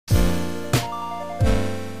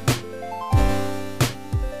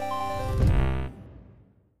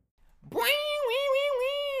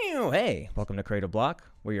welcome to Creative Block.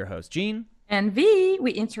 We're your host, Gene. And V,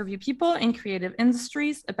 we interview people in creative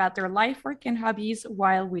industries about their life, work, and hobbies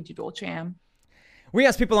while we do Dual Jam. We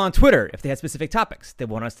asked people on Twitter if they had specific topics they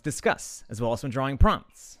want us to discuss, as well as some drawing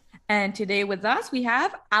prompts. And today with us, we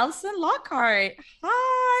have Allissoon Lockhart.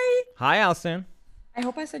 Hi. Hi, Allissoon. I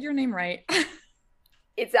hope I said your name right.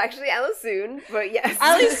 It's actually Allissoon, but yes.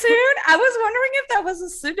 Allissoon? I was wondering if that was a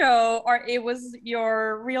pseudo or it was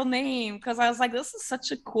your real name, because I was like, this is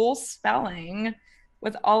such a cool spelling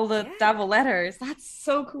with all the double letters. That's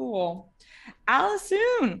so cool.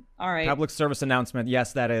 Allissoon. All right. Public service announcement.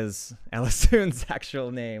 Yes, that is Allissoon's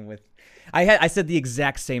actual name. I said the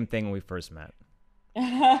exact same thing when we first met.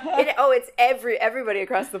 It's everybody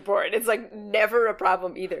across the board. It's like never a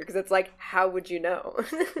problem either, because it's like, how would you know?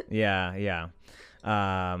 Yeah.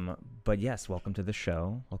 But yes, welcome to the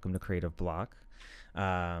show. Welcome to Creative Block.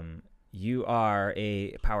 You are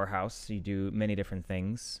a powerhouse. You do many different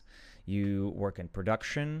things. You work in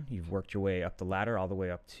production. You've worked your way up the ladder all the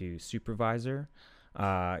way up to supervisor.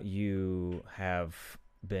 You have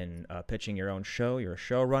been pitching your own show. You're a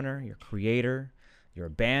showrunner. You're a creator. You're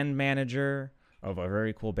a band manager of a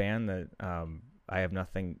very cool band that I have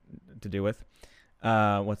nothing to do with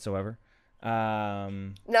whatsoever.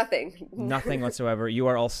 Nothing whatsoever. You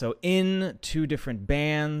are also in 2 different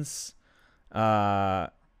bands.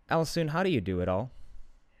 Allissoon, how do you do it all?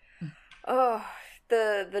 Oh,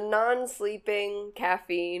 the non-sleeping,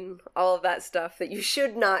 caffeine, all of that stuff that you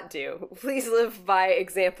should not do. Please live by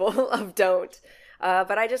example of don't.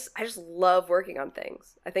 But I just love working on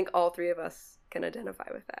things. I think all 3 of us can identify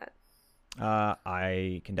with that.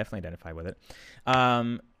 I can definitely identify with it.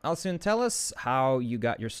 Allissoon, tell us how you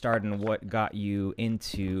got your start and what got you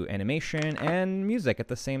into animation and music at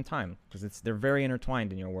the same time, because they're very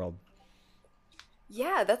intertwined in your world.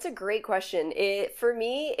 Yeah, that's a great question. For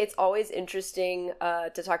me, it's always interesting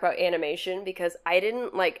to talk about animation, because I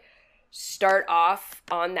didn't start off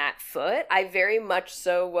on that foot. I very much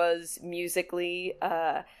so was musically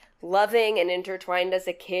loving and intertwined as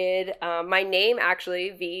a kid. My name,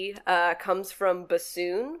 actually, V, comes from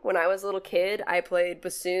bassoon. When I was a little kid, I played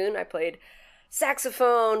bassoon. I played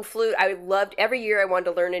saxophone, flute. I loved, every year I wanted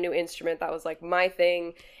to learn a new instrument. That was my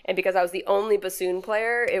thing. And because I was the only bassoon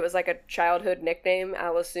player, it was like a childhood nickname,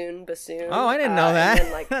 Allissoon Bassoon. Oh, I didn't know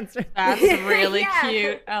that. Then, that's really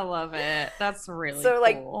cute. I love it. That's really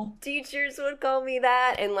cool. Teachers would call me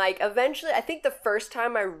that. And eventually, I think the first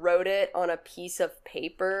time I wrote it on a piece of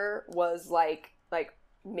paper was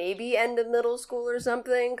maybe end of middle school or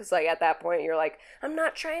something, because at that point you're I'm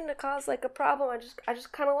not trying to cause a problem, I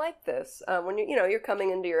just kind of like this when you're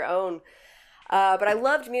coming into your own, but I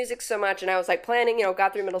loved music so much, and I was planning,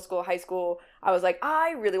 got through middle school, high school, I was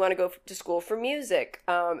I really want to go to school for music,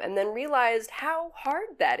 and then realized how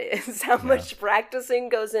hard that is, how much practicing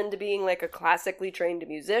goes into being a classically trained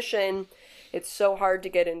musician. It's so hard to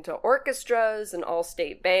get into orchestras and all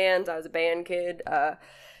state bands. I was a band kid.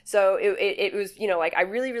 So it was, I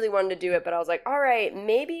really, really wanted to do it, but I was all right,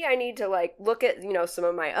 maybe I need to look at, some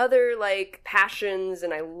of my other passions,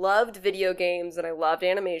 and I loved video games and I loved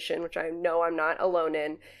animation, which I know I'm not alone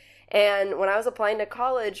in. And when I was applying to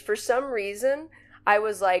college, for some reason, I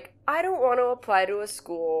was I don't want to apply to a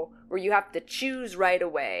school where you have to choose right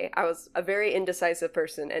away. I was a very indecisive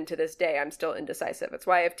person, and to this day, I'm still indecisive. It's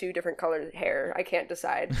why I have 2 different colored hair. I can't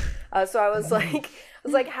decide. So I was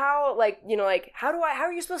how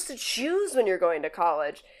are you supposed to choose when you're going to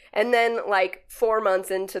college? And then 4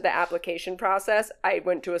 months into the application process, I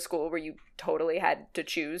went to a school where you totally had to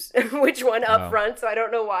choose which one up front. So I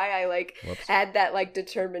don't know why I had that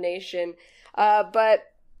determination. But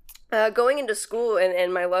going into school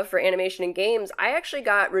and my love for animation and games, I actually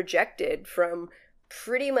got rejected from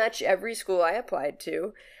pretty much every school I applied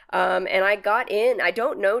to. And I got in. I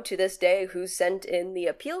don't know to this day who sent in the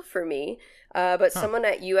appeal for me, but someone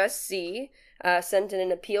at USC sent in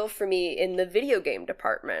an appeal for me in the video game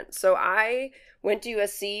department. So I went to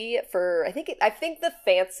USC for, I think the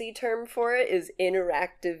fancy term for it is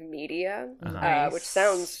interactive media, which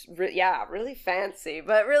sounds really fancy,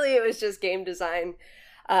 but really it was just game design.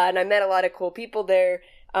 And I met a lot of cool people there,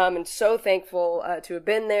 and so thankful to have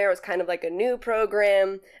been there. It was kind of like a new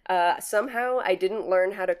program. Somehow I didn't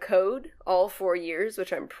learn how to code all 4 years,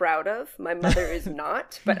 which I'm proud of. My mother is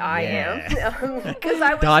not, but I am. Because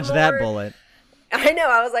I was Dodge that bullet. I know.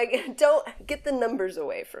 I was don't get the numbers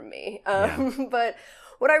away from me. But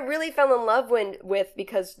what I really fell in love with,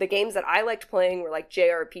 because the games that I liked playing were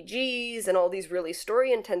JRPGs and all these really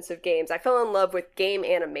story-intensive games, I fell in love with game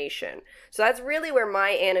animation. So that's really where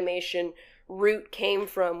my animation root came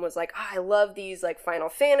from was like, oh, I love these like Final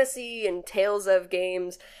Fantasy and Tales of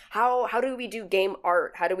games. How do we do game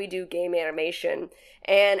art? How do we do game animation?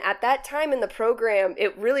 And at that time in the program,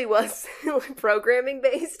 it really was programming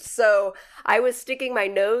based. So I was sticking my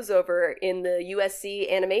nose over in the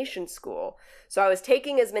USC animation school. So I was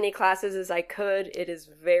taking as many classes as I could. It is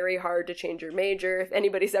very hard to change your major. If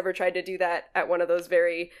anybody's ever tried to do that at one of those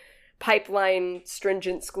very pipeline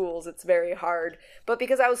stringent schools, it's very hard. But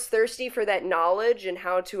because I was thirsty for that knowledge and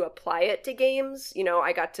how to apply it to games, you know,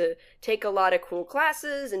 I got to take a lot of cool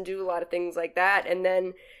classes and do a lot of things like that. And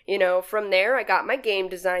then, you know, from there I got my game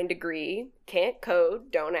design degree. Can't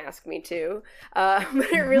code, don't ask me to. But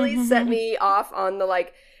it really set me off on the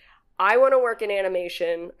like, I want to work in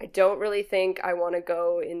animation. I don't really think I want to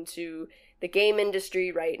go into the game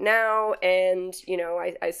industry right now. And, you know,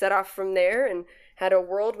 I set off from there and had a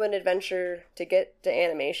whirlwind adventure to get to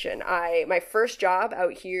animation. My first job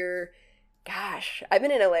out here, gosh, I've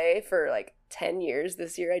been in LA for like 10 years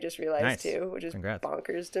this year, I just realized too, which is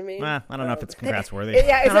bonkers to me. I don't know if it's congrats worthy.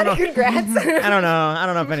 Yeah, is that a congrats? I don't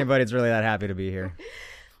know if anybody's really that happy to be here.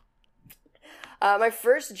 My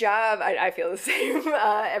first job, I feel the same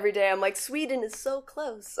every day. I'm like, Sweden is so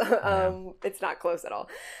close. It's not close at all.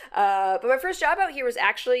 But my first job out here was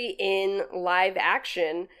actually in live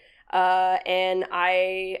action. And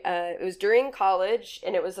it was during college,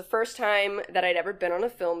 and it was the first time that I'd ever been on a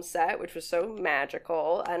film set, which was so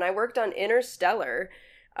magical. And I worked on Interstellar,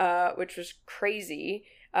 which was crazy.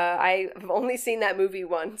 I've only seen that movie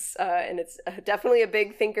once, and it's definitely a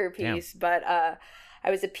big thinker piece, but I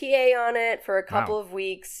was a PA on it for a couple of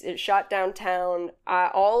weeks. It shot downtown.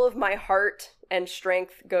 All of my heart and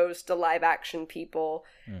strength goes to live action people.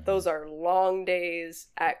 Mm-hmm. Those are long days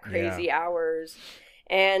at crazy hours.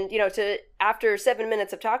 And, you know, after 7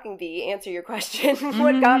 minutes of talking, V, answer your question,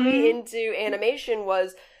 what got me into animation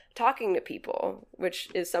was talking to people, which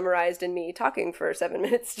is summarized in me talking for 7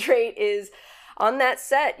 minutes straight, is on that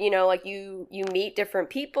set, you know, like you meet different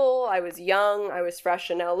people. I was young, I was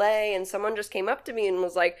fresh in LA, and someone just came up to me and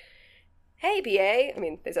was like, hey, PA. I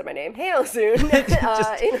mean, they said my name. Hey,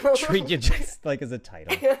 Allissoon. Treat you just like as a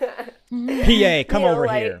title. PA, come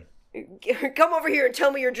over here. Come over here and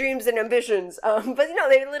tell me your dreams and ambitions. But, you know,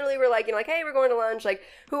 they literally were like, you know, like, hey, we're going to lunch. Like,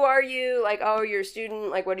 who are you? Like, oh, you're a student.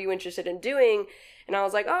 Like, what are you interested in doing? And I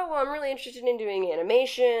was like, oh, well, I'm really interested in doing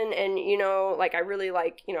animation. And, you know, like, I really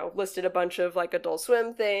like, you know, listed a bunch of like Adult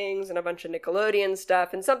Swim things and a bunch of Nickelodeon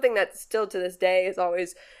stuff. And something that still to this day is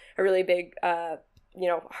always a really big, you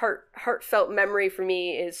know, heartfelt memory for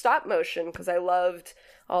me is stop motion, because I loved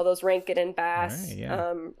all those Rankin and Bass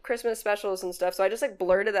Christmas specials and stuff. So I just like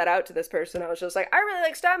blurted that out to this person. I was just like, I really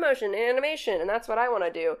like stop motion and animation, and that's what I want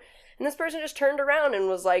to do. And this person just turned around and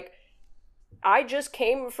was like, I just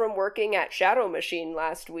came from working at Shadow Machine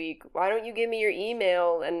last week. Why don't you give me your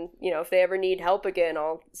email? And, you know, if they ever need help again,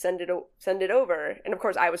 I'll send it over. And of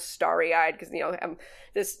course I was starry-eyed because, you know, I'm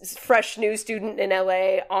this fresh new student in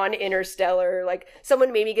LA on Interstellar. Like,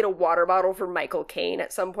 someone made me get a water bottle for Michael Caine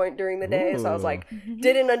at some point during the day. Ooh. So I was like,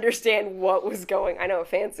 didn't understand what was going. I know,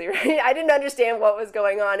 fancy, right? I didn't understand what was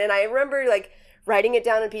going on. And I remember like writing it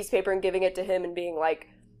down on a piece of paper and giving it to him and being like,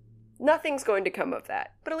 nothing's going to come of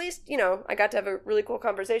that. But at least, you know, I got to have a really cool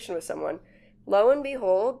conversation with someone. Lo and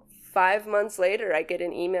behold, 5 months later, I get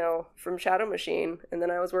an email from Shadow Machine, and then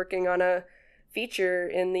I was working on a feature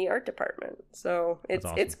in the art department. So it's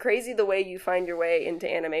awesome. It's crazy the way you find your way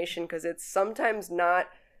into animation, because it's sometimes not,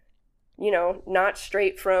 you know, not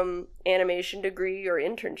straight from animation degree or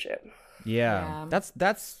internship. Yeah.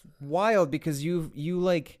 That's wild, because you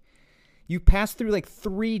pass through like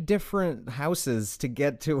 3 different houses to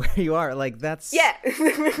get to where you are. Like that's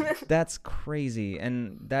that's crazy.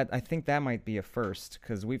 And that, I think that might be a first,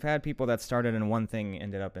 because we've had people that started in one thing,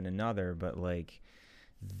 ended up in another, but like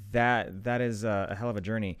that is a hell of a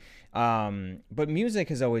journey. But music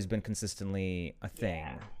has always been consistently a thing.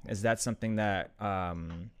 Yeah. Is that something that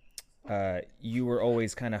you were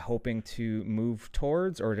always kind of hoping to move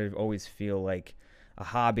towards, or did it always feel like a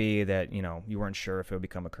hobby that, you know, you weren't sure if it would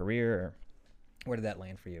become a career? Or where did that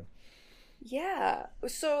land for you? Yeah.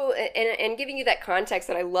 So, and giving you that context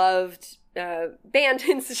that I loved band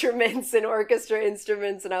instruments and orchestra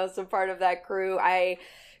instruments, and I was a part of that crew.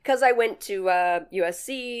 Because I went to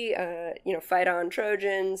USC, you know, fight on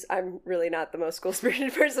Trojans. I'm really not the most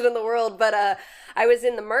school-spirited person in the world, but I was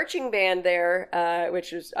in the marching band there,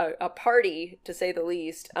 which was a party, to say the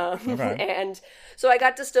least. Okay. And so I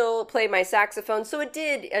got to still play my saxophone. So it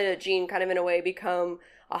did, Gene, kind of in a way become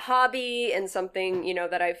a hobby and something, you know,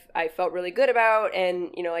 that I felt really good about. And,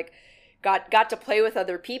 you know, like got to play with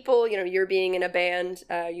other people. You know, you're being in a band,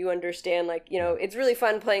 you understand, like, you know, it's really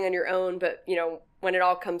fun playing on your own, but, you know, when it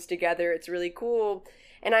all comes together, it's really cool.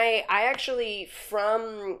 And I actually,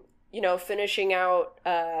 from, you know, finishing out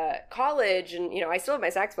college, and, you know, I still have my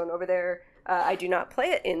saxophone over there. I do not play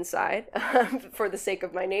it inside for the sake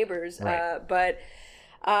of my neighbors, Right. but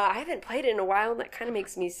I haven't played it in a while, and that kind of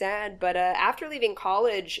makes me sad. But after leaving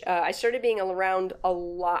college, I started being around a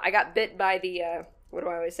lot. I got bit by the, what do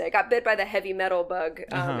I always say? I got bit by the heavy metal bug,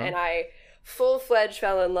 and I full-fledged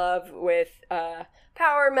fell in love with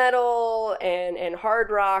power metal and hard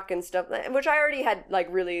rock and stuff, which I already had, like,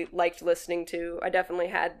 really liked listening to. I definitely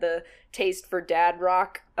had the taste for dad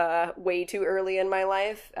rock way too early in my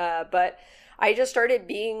life, but I just started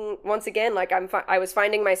being, once again, like, I was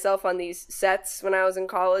finding myself on these sets when I was in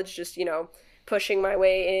college, just, you know, pushing my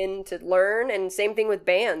way in to learn. And same thing with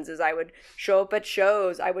bands, as I would show up at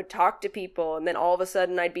shows, I would talk to people, and then all of a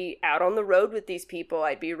sudden I'd be out on the road with these people.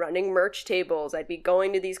 I'd be running merch tables. I'd be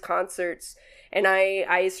going to these concerts. And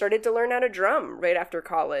I started to learn how to drum right after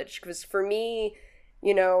college, because for me,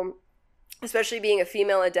 you know, especially being a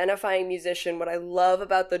female identifying musician, what I love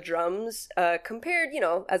about the drums, compared, you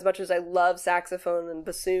know, as much as I love saxophone and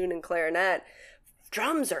bassoon and clarinet,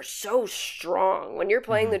 drums are so strong. When you're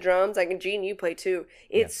playing the drums, like, and Gene, you play too,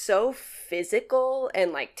 it's so physical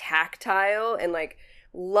and, like, tactile, and, like,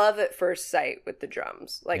 love at first sight with the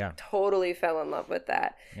drums. Like, totally fell in love with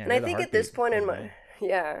that. And I think at this point in my,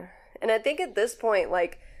 and I think at this point,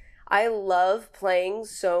 like, I love playing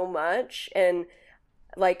so much, and,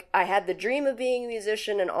 like, I had the dream of being a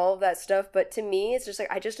musician and all of that stuff, but to me, it's just,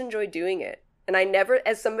 like, I just enjoy doing it. And I never,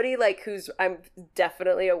 as somebody, like, I'm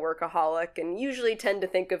definitely a workaholic, and usually tend to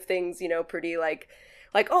think of things, you know, pretty, like,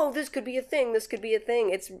 oh, this could be a thing, this could be a thing.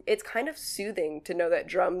 It's kind of soothing to know that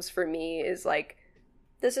drums for me is, like,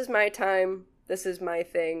 this is my time, this is my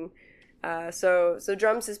thing. So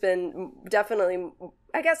drums has been definitely,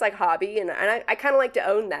 I guess, like, hobby, and I kind of like to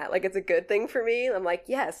own that. Like, it's a good thing for me. I'm like,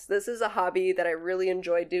 yes, this is a hobby that I really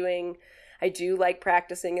enjoy doing. I do like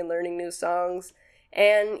practicing and learning new songs.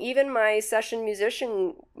 And even my session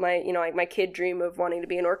musician, my kid dream of wanting to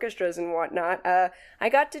be in orchestras and whatnot, I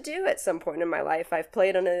got to do at some point in my life. I've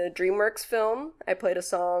played on a DreamWorks film. I played a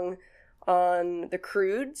song on The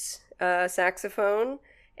Croods, saxophone.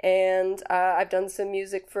 And I've done some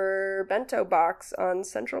music for Bento Box on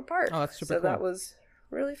Central Park. Oh, that's super cool. So that was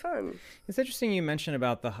really fun. It's interesting you mentioned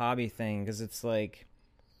about the hobby thing, because it's like,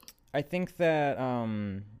 I think that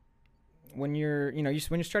when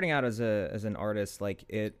you're starting out as an artist, like,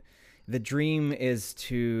 the dream is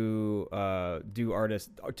to do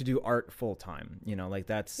art full time. You know, like,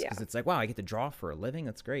 that's because it's like, wow, I get to draw for a living.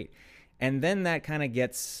 That's great. And then that kind of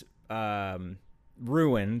gets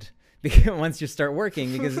ruined once you start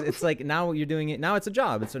working, because it's like, now you're doing it, now it's a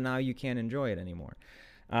job, and so now you can't enjoy it anymore.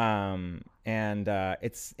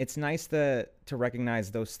 It's nice to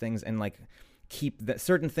recognize those things, and, like, keep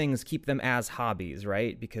them as hobbies,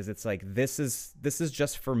 right? Because it's like, this is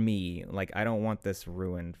just for me. Like, I don't want this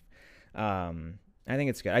ruined. I think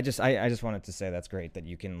it's good. I just wanted to say that's great that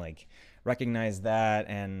you can, like, recognize that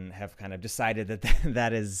and have kind of decided that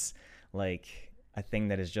that is, like, a thing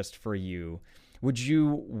that is just for you. Would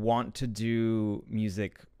you want to do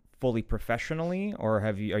music fully professionally, or are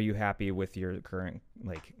you happy with your current,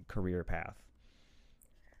 like, career path?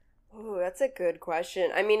 Oh, that's a good question.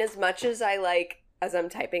 I mean, as much as as I'm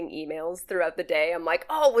typing emails throughout the day, I'm like,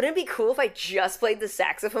 oh, wouldn't it be cool if I just played the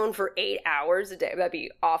saxophone for 8 hours a day? That'd be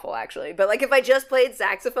awful, actually. But, like, if I just played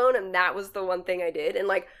saxophone and that was the one thing I did, and,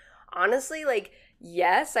 like, honestly, like,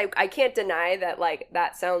 yes, I can't deny that, like,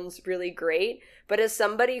 that sounds really great. But as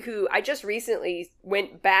somebody who, I just recently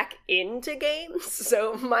went back into games,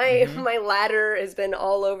 so my ladder has been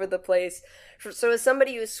all over the place. So as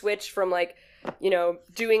somebody who switched from, like, you know,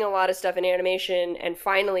 doing a lot of stuff in animation and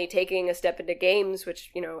finally taking a step into games,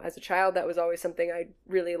 which, you know, as a child, that was always something I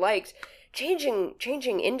really liked.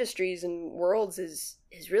 Changing industries and worlds is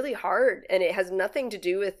really hard. And it has nothing to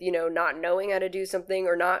do with, you know, not knowing how to do something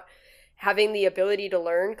or not having the ability to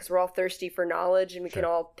learn, because we're all thirsty for knowledge and we can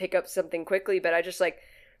all pick up something quickly. But I just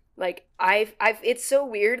I've it's so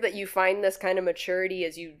weird that you find this kind of maturity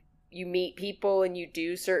as you meet people and you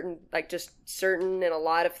do certain and a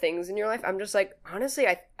lot of things in your life. I'm just like, honestly,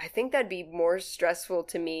 I think that'd be more stressful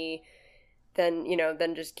to me than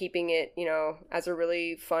just keeping it, you know, as a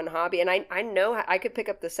really fun hobby. And I know I could pick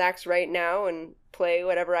up the sax right now and play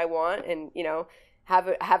whatever I want and, you know, have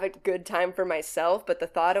a good time for myself. But the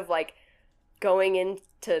thought of, like, going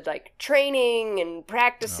into like training and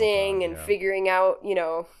practicing and figuring out, you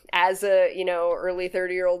know, as a, you know, early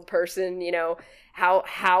 30-year-old person, you know, how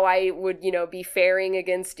I would, you know, be faring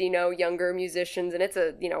against, you know, younger musicians. And it's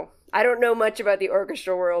a, you know, I don't know much about the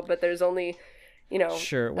orchestra world, but there's only, you know, a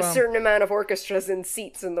certain amount of orchestras and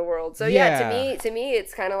seats in the world. So to me,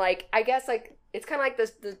 it's kind of like, I guess like, it's kind of like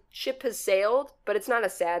the ship has sailed, but it's not a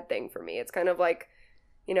sad thing for me. It's kind of like,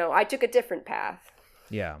 you know, I took a different path.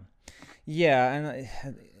 Yeah. Yeah.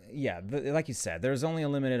 And like you said, there's only a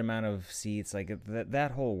limited amount of seats. Like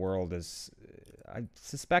that whole world is, I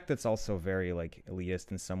suspect it's also very like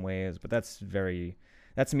elitist in some ways, but that's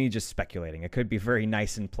me just speculating. It could be very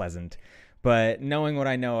nice and pleasant, but knowing what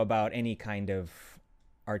I know about any kind of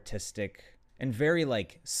artistic and very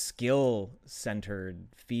like skill centered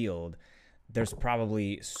field, there's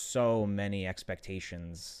probably so many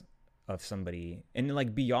expectations of somebody, and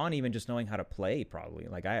like beyond even just knowing how to play, probably.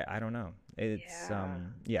 Like I don't know. It's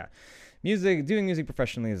doing music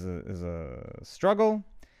professionally is a struggle,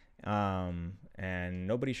 and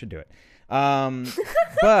nobody should do it.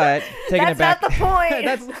 But taking it back, that's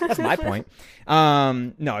not the point. that's my point.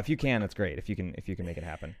 No, if you can, that's great. If you can make it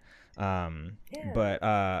happen.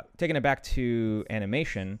 But taking it back to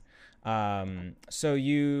animation, so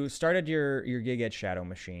you started your gig at Shadow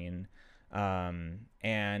Machine,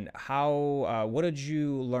 and how what did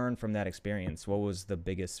you learn from that experience? What was the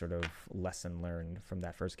biggest sort of lesson learned from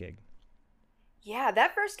that first gig? Yeah,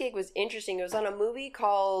 that first gig was interesting. It was on a movie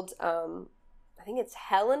called I think it's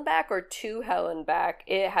Hell and Back or To Hell and Back.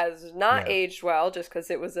 It has not aged well, just because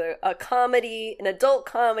it was a comedy, an adult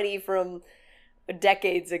comedy from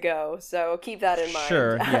decades ago. So keep that in mind.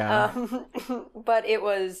 Sure, yeah. But it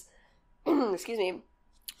was, excuse me.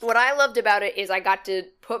 What I loved about it is I got to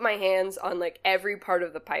put my hands on like every part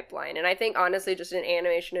of the pipeline. And I think honestly, just in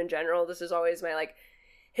animation in general, this is always my like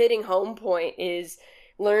hitting home point, is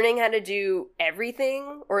learning how to do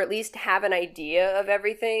everything, or at least have an idea of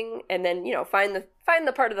everything, and then, you know, find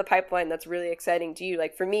the part of the pipeline that's really exciting to you.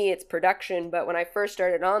 Like for me, it's production, but when I first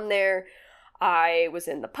started on there, I was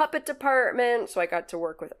in the puppet department, so I got to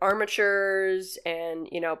work with armatures and,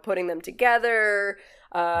 you know, putting them together,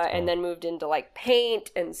 and then moved into like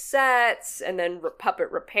paint and sets, and then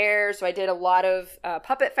puppet repair. So I did a lot of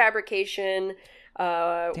puppet fabrication,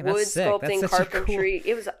 Damn, wood sculpting, carpentry.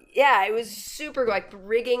 Cool... it was super, like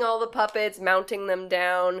rigging all the puppets, mounting them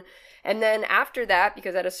down. And then after that,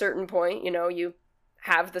 because at a certain point, you know, you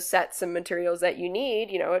have the sets and materials that you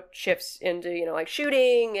need, you know, it shifts into, you know, like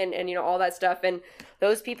shooting and you know, all that stuff. And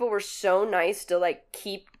those people were so nice to like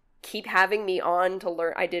keep having me on to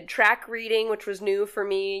learn. I did track reading, which was new for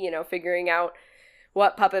me, you know, figuring out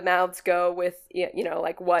what puppet mouths go with, you know,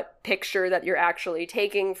 like what picture that you're actually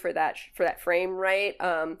taking for that frame, right?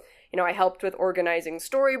 You know, I helped with organizing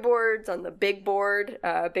storyboards on the big board.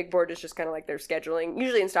 Big board is just kind of like their scheduling.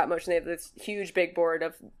 Usually in stop motion, they have this huge big board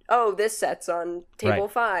of, oh, this set's on table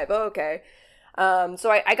 5. Oh, okay. So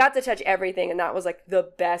I got to touch everything, and that was like the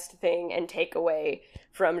best thing and takeaway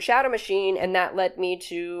from Shadow Machine, and that led me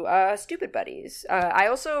to Stupid Buddies. I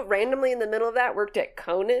also randomly in the middle of that worked at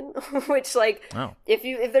Conan, which like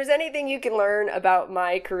if there's anything you can learn about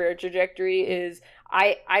my career trajectory is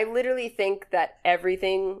I literally think that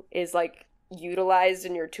everything is like utilized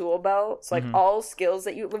in your tool belt. So like all skills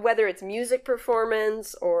that you, whether it's music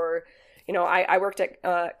performance or, you know, I worked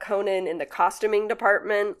at Conan in the costuming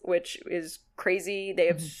department, which is crazy. They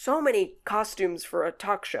have so many costumes for a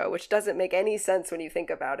talk show, which doesn't make any sense when you think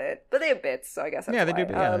about it. But they have bits, so I guess that's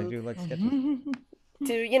why. They do like sketches.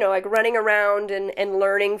 To, you know, like running around and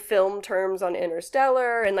learning film terms on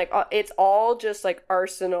Interstellar, and like it's all just like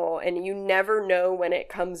arsenal, and you never know when it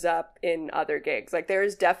comes up in other gigs. Like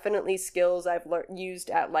there's definitely skills I've used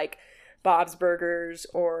at like Bob's Burgers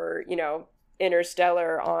or, you know,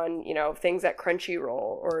 Interstellar on, you know, things at Crunchyroll,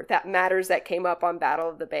 or that matters that came up on Battle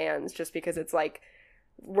of the Bands, just because it's like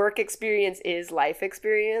work experience is life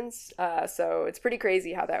experience. So it's pretty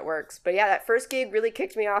crazy how that works. But yeah, that first gig really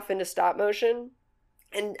kicked me off into stop motion.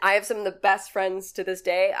 And I have some of the best friends to this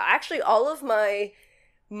day. Actually,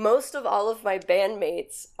 most of all of my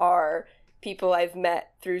bandmates are people I've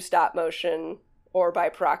met through stop motion or by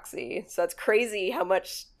proxy. So that's crazy how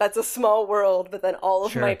much, that's a small world, but then all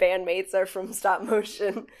of my bandmates are from stop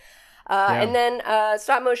motion. And then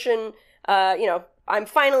stop motion, you know, I'm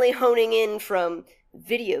finally honing in from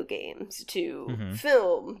video games to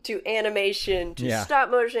film to animation to stop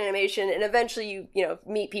motion animation, and eventually you know,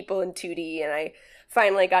 meet people in 2D, and I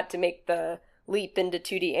finally got to make the leap into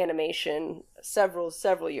 2D animation several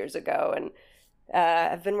years ago, and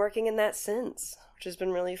I've been working in that since, which has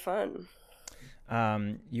been really fun.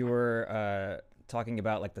 You were talking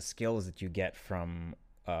about like the skills that you get from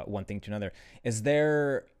one thing to another, is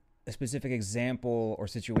there a specific example or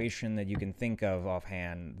situation that you can think of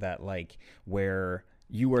offhand that like where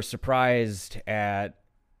you were surprised at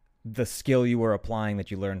the skill you were applying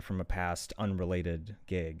that you learned from a past unrelated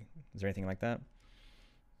gig? Is there anything like that?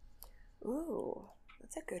 Ooh,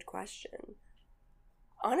 that's a good question.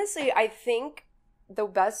 Honestly, I think the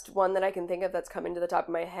best one that I can think of that's coming to the top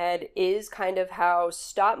of my head is kind of how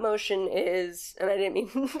stop motion is, and I didn't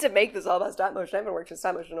mean to make this all about stop motion. I haven't worked in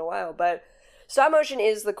stop motion in a while, but stop motion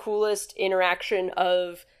is the coolest interaction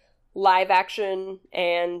of live action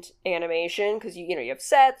and animation, because you have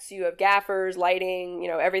sets, you have gaffers, lighting,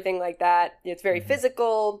 everything like that. It's very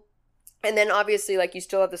physical. And then obviously like you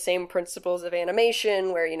still have the same principles of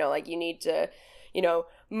animation where like you need to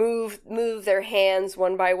move their hands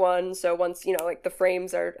one by one. So once like the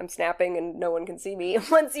frames are, I'm snapping and no one can see me,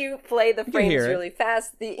 once you play the frames really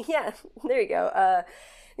fast, there you go,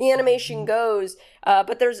 the animation goes,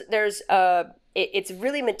 but there's it's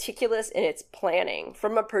really meticulous in its planning.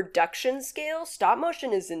 From a production scale, stop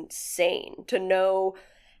motion is insane. To know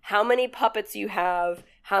how many puppets you have,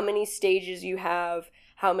 how many stages you have,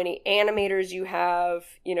 how many animators you have,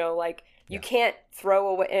 you can't throw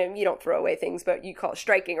away, and you don't throw away things, but you call it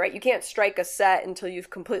striking, right? You can't strike a set until you've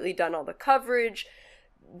completely done all the coverage.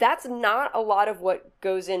 That's not a lot of what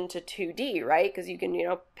goes into 2D, right? Because you can,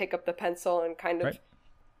 pick up the pencil and kind of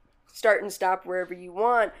start and stop wherever you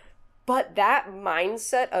want. But that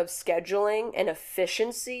mindset of scheduling and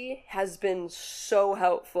efficiency has been so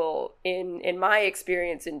helpful in my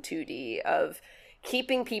experience in 2D, of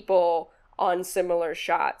keeping people on similar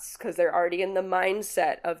shots because they're already in the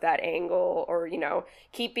mindset of that angle, or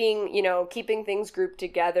keeping things grouped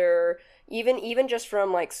together, even just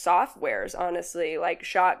from like softwares, honestly, like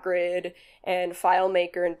ShotGrid and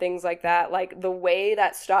FileMaker and things like that. Like the way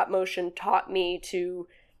that stop motion taught me to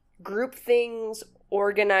group things,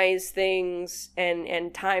 organize things,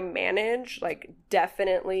 and time manage, like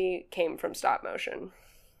definitely came from stop motion.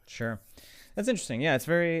 Sure. That's interesting. Yeah,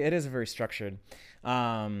 it is very structured.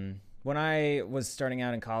 When I was starting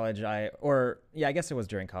out in college, I guess it was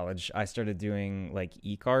during college, I started doing like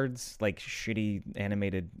e-cards, like shitty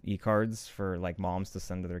animated e-cards for like moms to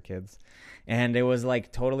send to their kids. And it was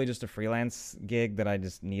like totally just a freelance gig that I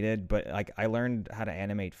just needed. But like I learned how to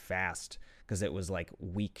animate fast because it was like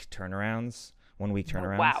 1 week turnarounds.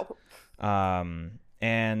 Wow.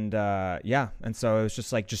 And so it was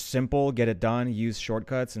just simple, get it done, use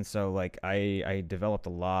shortcuts. And so like I developed a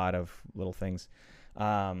lot of little things.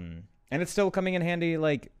 And it's still coming in handy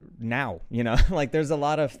like now, like there's a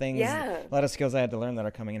lot of things, a lot of skills I had to learn that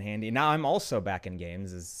are coming in handy. Now I'm also back in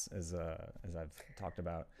games as I've talked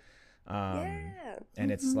about.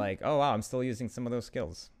 And it's like, oh wow, I'm still using some of those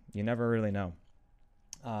skills. You never really know.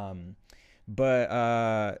 And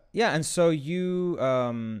so you,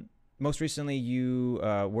 most recently you,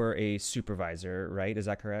 were a supervisor, right? Is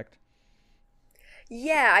that correct?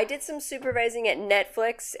 Yeah, I did some supervising at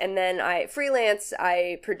Netflix, and then I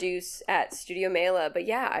produce at Studio Mela. But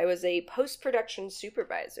yeah, I was a post-production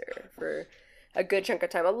supervisor for a good chunk of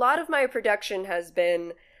time. A lot of my production has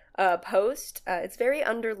been post. It's very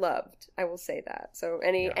underloved, I will say that. So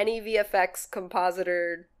any VFX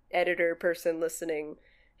compositor, editor person listening,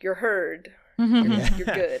 you're heard. You're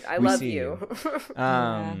good. I love you.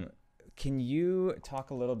 Can you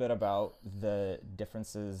talk a little bit about the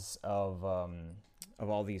differences of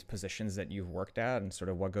all these positions that you've worked at and sort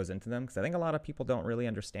of what goes into them? Because I think a lot of people don't really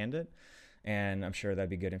understand it, and I'm sure that'd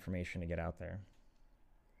be good information to get out there.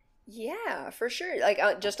 Yeah, for sure.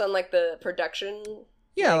 Like just on like the production.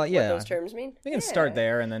 Yeah, what those terms mean. We can start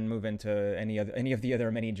there and then move into any of the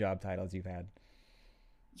other many job titles you've had.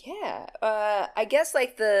 Yeah, I guess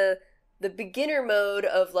like the beginner mode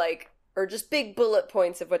of like, or just big bullet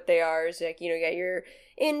points of what they are is like, you got your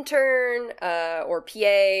intern, or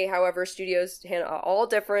PA, however studios handle, all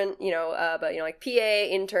different, but like PA,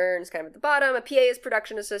 interns kind of at the bottom. A PA is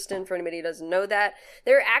production assistant, for anybody who doesn't know that.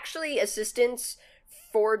 They're actually assistants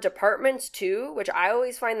for departments too, which I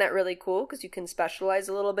always find that really cool because you can specialize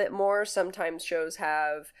a little bit more. Sometimes shows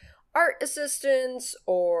have art assistants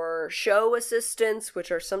or show assistants,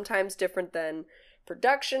 which are sometimes different than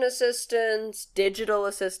production assistants, digital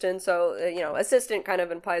assistants. So, assistant kind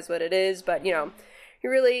of implies what it is, but,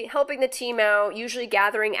 you're really helping the team out, usually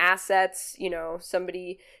gathering assets,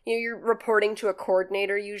 somebody, you're reporting to a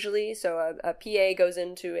coordinator usually. So a PA goes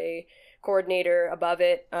into a coordinator above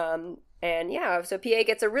it. So PA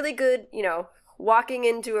gets a really good, walking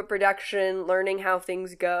into a production, learning how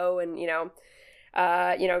things go, and,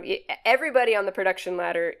 everybody on the production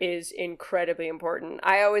ladder is incredibly important.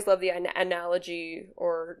 I always love the analogy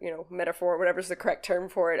or, metaphor, whatever's the correct term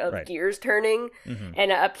for it, of Right. gears turning. Mm-hmm.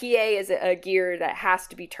 And a PA is a gear that has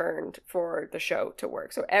to be turned for the show to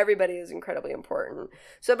work. So everybody is incredibly important.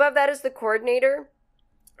 So above that is the coordinator.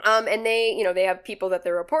 And they have people that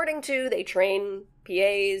they're reporting to. They train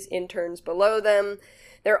PAs, interns below them.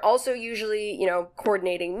 They're also usually,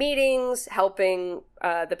 coordinating meetings, helping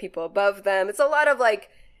the people above them. It's a lot of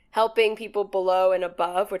helping people below and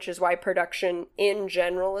above, which is why production in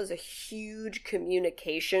general is a huge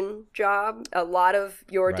communication job. A lot of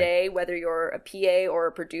your Right. day, whether you're a PA or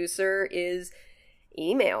a producer, is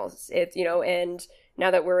emails. It's, and now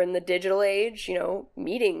that we're in the digital age,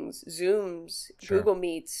 meetings, Zooms, Sure. Google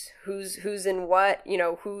Meets, who's in what,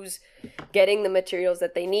 who's getting the materials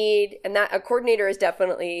that they need. And that a coordinator is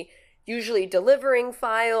definitely usually delivering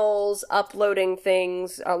files, uploading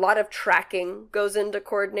things. A lot of tracking goes into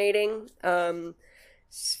coordinating.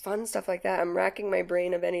 Fun stuff like that. I'm racking my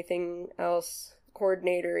brain of anything else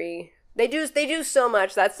coordinatory. They do so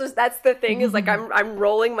much. That's the thing is I'm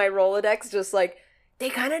rolling my Rolodex just they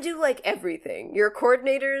kind of do everything. Your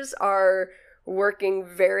coordinators are working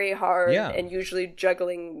very hard Yeah. and usually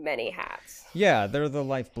juggling many hats. Yeah, they're the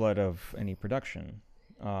lifeblood of any production,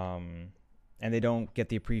 and they don't get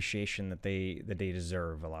the appreciation that they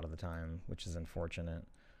deserve a lot of the time, which is unfortunate.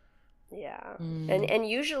 Yeah. And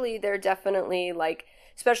usually they're definitely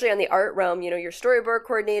especially on the art realm, your storyboard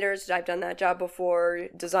coordinators, I've done that job before,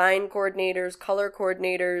 design coordinators, color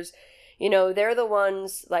coordinators, they're the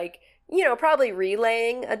ones probably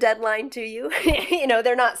relaying a deadline to you.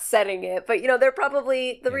 They're not setting it, but they're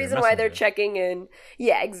probably the reason why they're checking in.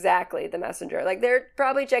 Yeah, exactly. The messenger. They're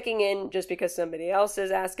probably checking in just because somebody else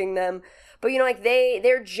is asking them. But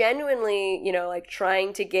they're genuinely,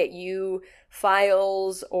 trying to get you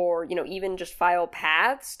files or, even just file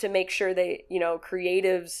paths to make sure they,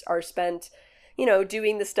 creatives are spent,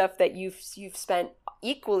 doing the stuff that you've spent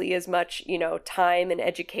equally as much, time and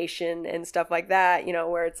education and stuff like that,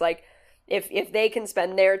 where it's if they can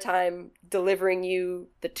spend their time delivering you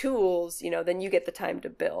the tools, then you get the time to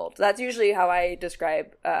build. That's usually how I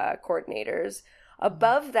describe coordinators.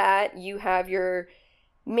 Above that, you have your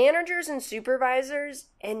managers and supervisors,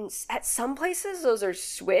 and at some places those are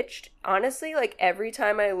switched. Honestly, every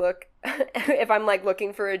time I look, if I'm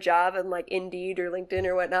looking for a job on Indeed or LinkedIn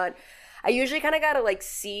or whatnot, I usually kind of gotta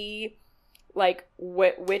see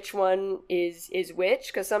which one is which,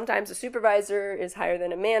 because sometimes a supervisor is higher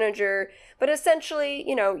than a manager, but essentially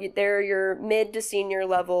they're your mid to senior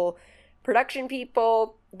level production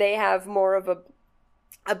people. They have more of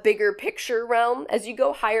a bigger picture realm. As you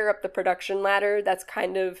go higher up the production ladder, that's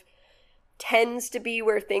kind of tends to be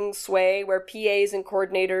where things sway, where PAs and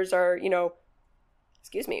coordinators are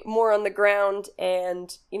more on the ground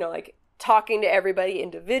and talking to everybody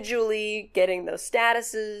individually, getting those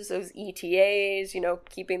statuses, those ETAs,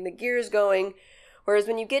 keeping the gears going. Whereas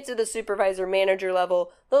when you get to the supervisor manager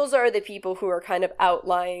level, those are the people who are kind of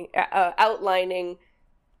outlining,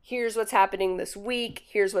 here's what's happening this week,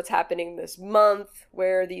 here's what's happening this month,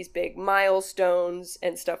 where are these big milestones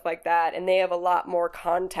and stuff like that. And they have a lot more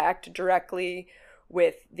contact directly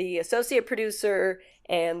with the associate producer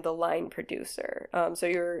and the line producer. So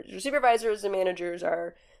your supervisors and managers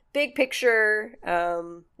are big picture.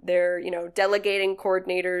 They're, delegating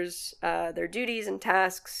coordinators their duties and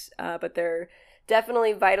tasks, but they're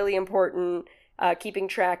definitely vitally important. Keeping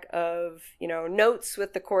track of, notes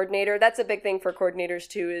with the coordinator. That's a big thing for coordinators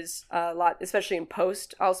too, is a lot, especially in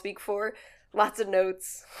post, I'll speak for. Lots of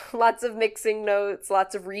notes, lots of mixing notes,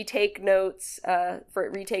 lots of retake notes, for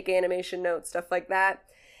retake animation notes, stuff like that.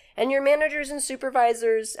 And your managers and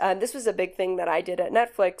supervisors, this was a big thing that I did at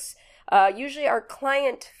Netflix, usually are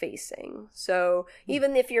client facing. So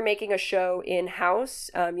even if you're making a show in-house,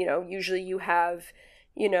 usually you have,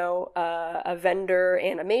 a vendor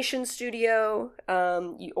animation studio,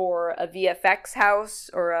 or a VFX house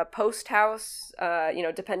or a post house,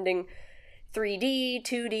 depending 3D,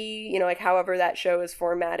 2D, however that show is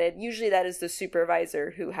formatted. Usually that is the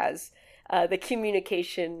supervisor who has the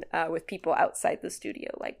communication with people outside the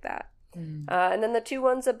studio like that. And then the two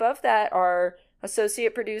ones above that are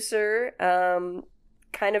associate producer,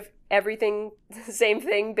 kind of everything, same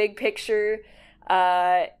thing, big picture,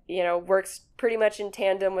 works pretty much in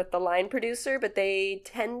tandem with the line producer, but they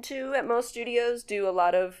tend to, at most studios, do a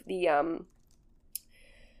lot of the,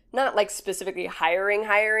 not specifically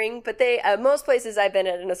hiring, but they, most places I've been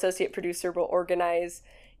at, an associate producer will organize,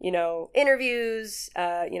 interviews,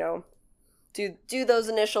 do those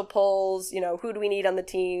initial polls, who do we need on the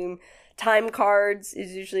team, Time Cards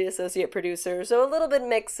is usually associate producer. So a little bit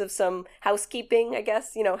mix of some housekeeping, I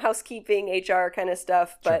guess, housekeeping, HR kind of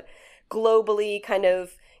stuff, but globally kind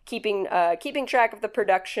of keeping track of the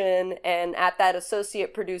production. And at that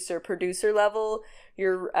associate producer level,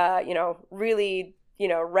 you're, really,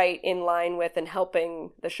 right in line with and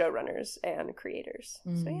helping the showrunners and creators.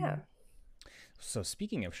 So yeah. So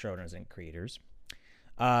speaking of showrunners and creators,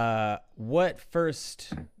 what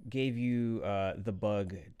first gave you the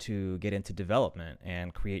bug to get into development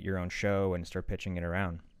and create your own show and start pitching it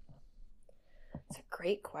around? That's a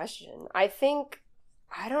great question. I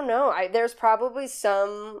don't know. There's probably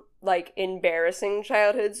some like embarrassing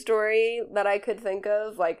childhood story that I could think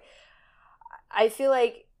of. Like, I feel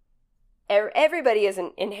like everybody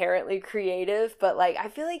isn't inherently creative, but like I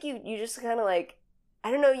feel like you just kind of like, I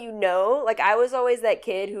don't know, like I was always that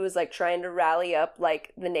kid who was like trying to rally up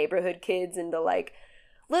like the neighborhood kids into like,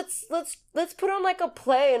 let's put on like a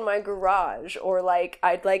play in my garage, or like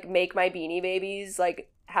I'd like make my Beanie Babies like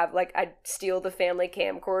have like I'd steal the family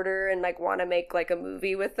camcorder and like want to make like a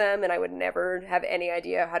movie with them, and I would never have any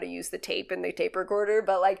idea how to use the tape and the tape recorder,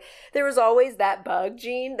 but like there was always that bug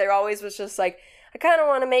gene. There always was just like, I kind of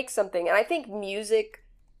want to make something. And I think music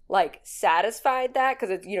like satisfied that, because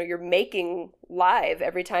it's, you're making live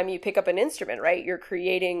every time you pick up an instrument, right? You're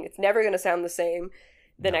creating, it's never going to sound the same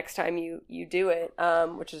the next time you do it,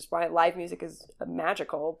 which is why live music is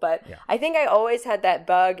magical. But I think I always had that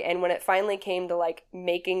bug, and when it finally came to like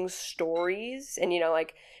making stories and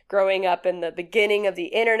like growing up in the beginning of the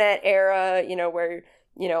internet era, where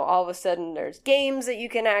all of a sudden there's games that you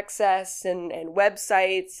can access and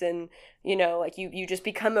websites, and like you just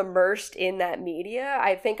become immersed in that media.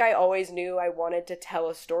 I think I always knew I wanted to tell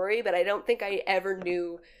a story, but I don't think I ever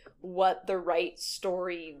knew what the right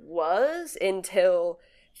story was until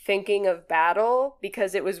thinking of Battle,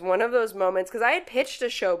 because it was one of those moments, because I had pitched a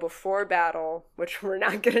show before Battle, which we're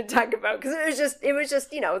not going to talk about, because it was just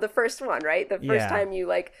the first one, right? The first time you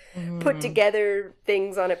like put together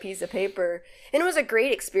things on a piece of paper, and it was a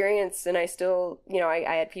great experience, and I still I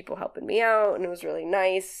had people helping me out, and it was really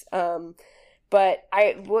nice. But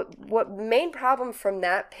what main problem from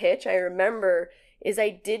that pitch I remember is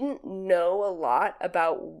I didn't know a lot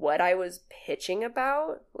about what I was pitching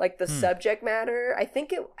about, like the subject matter. I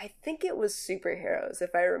think it was superheroes,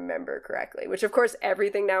 if I remember correctly, which of course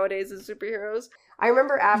everything nowadays is superheroes. I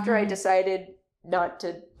remember after I decided not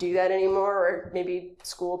to do that anymore, or maybe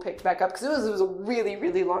school picked back up, because it was a really,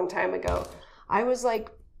 really long time ago. I was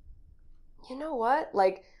like, you know what?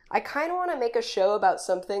 Like, I kind of want to make a show about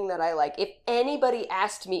something that I like. If anybody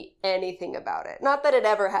asked me anything about it, not that it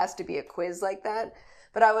ever has to be a quiz like that,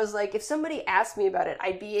 but I was like, if somebody asked me about it,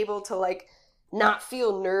 I'd be able to like not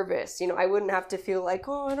feel nervous. I wouldn't have to feel like,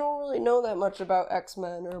 oh, I don't really know that much about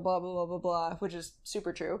X-Men or blah, blah, blah, blah, blah, which is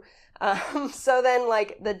super true. So then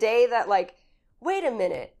like the day that like, wait a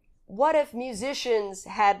minute, what if musicians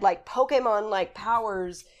had like Pokemon like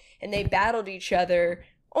powers and they battled each other?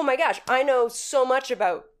 Oh my gosh, I know so much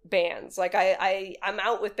about bands. Like I'm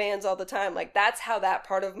out with bands all the time. Like that's how that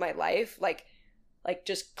part of my life like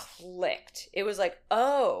just clicked. It was like,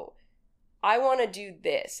 oh, I want to do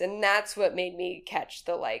this. And that's what made me catch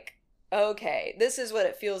the like, okay, this is what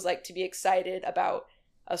it feels like to be excited about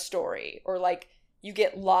a story. Or like you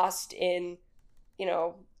get lost in,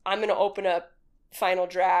 I'm going to open up Final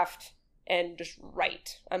Draft and just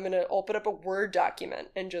write. I'm going to open up a Word document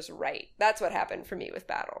and just write. That's what happened for me with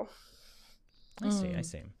Battle. I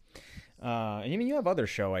see. I mean, you have other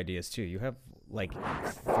show ideas too. You have like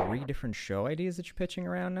 3 different show ideas that you're pitching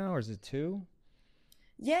around now, or is it 2?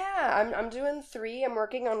 Yeah, I'm doing 3. I'm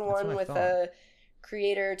working on one with a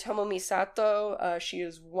creator, Tomomi Sato. She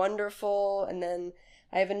is wonderful. And then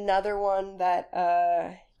I have another one that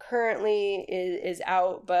currently is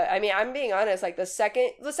out. But I mean, I'm being honest, like the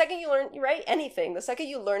second you learn, right, anything, the second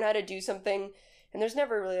you learn how to do something, and there's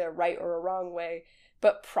never really a right or a wrong way,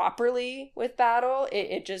 but properly with Battle,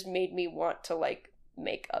 it just made me want to like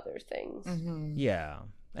make other things. Yeah.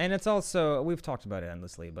 And it's also, we've talked about it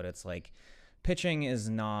endlessly, but it's like pitching is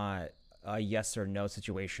not a yes or no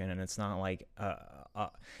situation, and it's not like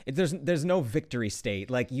there's no victory state.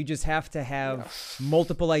 Like you just have to have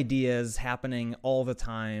multiple ideas happening all the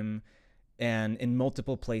time and in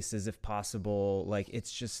multiple places if possible. Like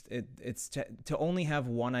it's just it's to only have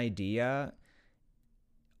one idea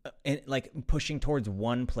and like pushing towards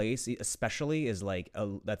one place especially is like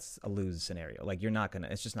that's a lose scenario. Like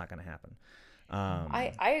it's just not gonna happen.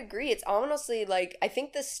 I agree. It's honestly like, I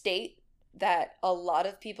think the state that a lot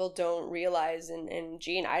of people don't realize, and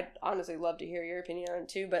Jean, I'd honestly love to hear your opinion on it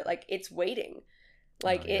too, but like it's waiting.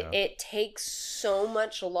 Like it takes so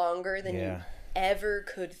much longer than you ever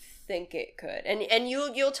could think it could. And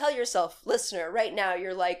you'll tell yourself, listener, right now,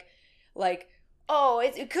 you're like, oh,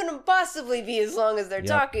 it couldn't possibly be as long as they're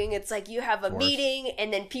talking. It's like you have a meeting,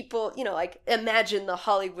 and then people, like, imagine the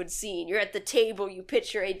Hollywood scene. You're at the table, you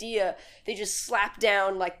pitch your idea, they just slap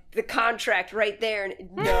down, like, the contract right there,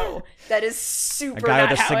 and no, that is super a guy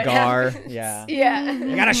not with a how cigar. it happens. Yeah. Yeah.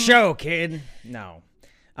 I got a show, kid. No.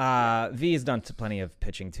 V has done plenty of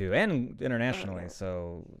pitching too, and internationally,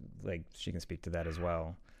 so like she can speak to that as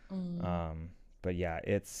well. But yeah,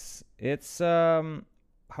 it's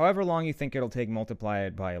however long you think it'll take, multiply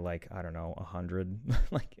it by, like, I don't know, 100.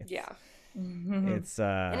 Like, it's, it's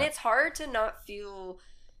and it's hard to not feel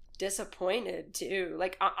disappointed too,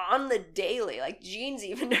 like on the daily. Like Gene's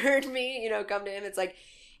even heard me, come to him. It's like,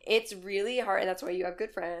 it's really hard, and that's why you have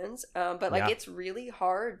good friends. But like, it's really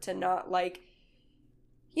hard to not, like,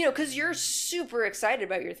 because you're super excited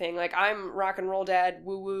about your thing. Like, I'm rock and roll dad,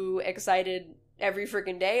 woo woo, excited every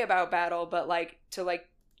freaking day about battle, but like to like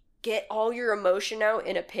get all your emotion out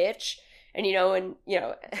in a pitch, and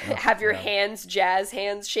have your hands, jazz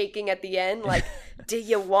hands, shaking at the end, like, do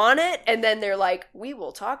you want it? And then they're like, we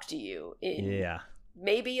will talk to you in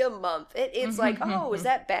maybe a month. It's like, oh, is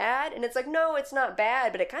that bad? And it's like, no, it's not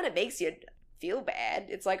bad, but it kind of makes you feel bad.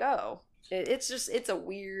 It's like, oh, it's a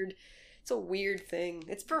weird thing.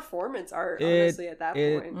 It's performance art, honestly, at that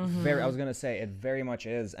point. I was gonna say, it very much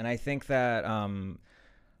is. And I think that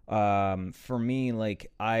for me,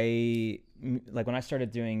 like when I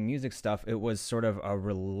started doing music stuff, it was sort of a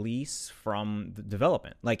release from the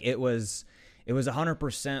development. Like, it was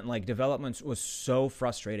 100%, like, development was so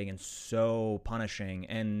frustrating and so punishing,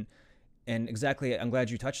 and exactly, I'm glad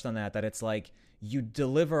you touched on that it's like you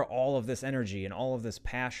deliver all of this energy and all of this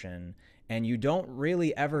passion, and you don't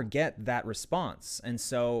really ever get that response. And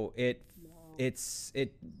so it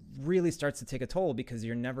really starts to take a toll, because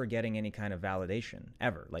you're never getting any kind of validation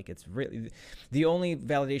ever. Like, it's really the only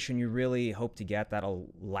validation you really hope to get that'll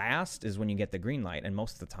last is when you get the green light, and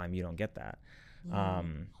most of the time you don't get that.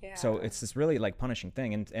 So it's this really, like, punishing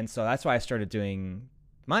thing, and so that's why I started doing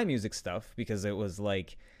my music stuff, because it was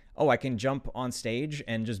like, oh, I can jump on stage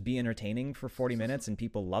and just be entertaining for 40 minutes and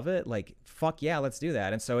people love it. Like, fuck yeah, let's do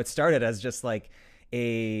that. And so it started as just like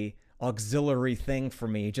a auxiliary thing for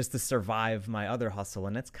me, just to survive my other hustle,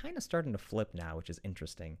 and it's kind of starting to flip now, which is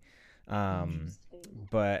interesting.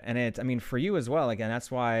 But for you as well, again,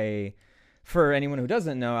 that's why, for anyone who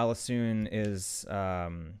doesn't know, Allissoon is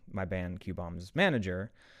my band Q-Bomb's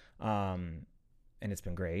manager, and it's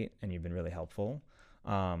been great, and you've been really helpful.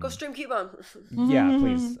 Go stream Q-Bomb. Yeah,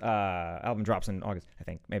 please. Album drops in August, I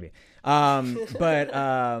think, maybe. Yeah,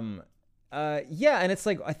 and it's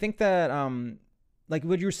like, I think that like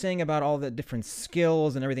what you were saying about all the different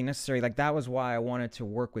skills and everything necessary, like, that was why I wanted to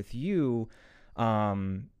work with you,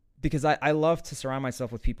 because I love to surround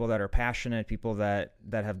myself with people that are passionate, people that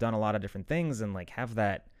have done a lot of different things, and like have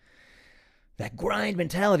that grind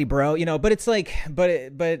mentality, bro. But it's like, but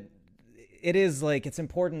it is like, it's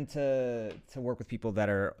important to work with people that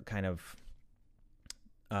are kind of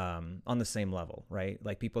on the same level, right?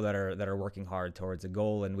 Like, people that are working hard towards a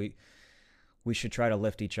goal, and we should try to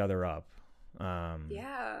lift each other up. I'm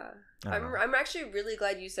actually really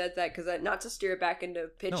glad you said that, because not to steer it back into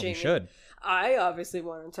pitching. No, you should. I obviously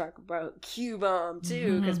want to talk about Q-Bomb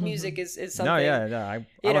too, because music is something. No, I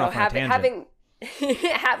having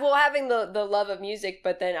having the love of music,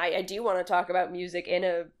 but then I do want to talk about music in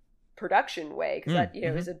a production way, because that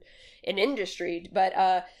is an industry.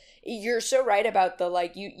 But you're so right about the,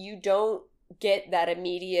 like, you don't get that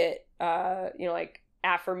immediate like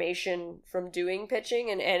affirmation from doing pitching,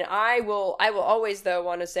 and I will always, though,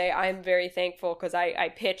 want to say I'm very thankful, because I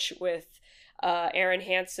pitch with Aaron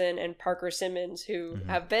Hansen and Parker Simmons, who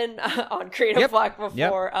have been on Creative Block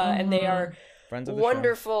before, and they are friends of the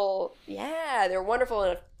wonderful show. Yeah, they're wonderful,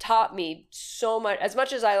 and have taught me so much. As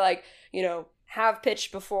much as I, like, have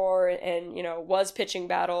pitched before, and was pitching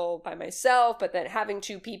battle by myself, but then having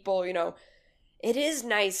two people, it is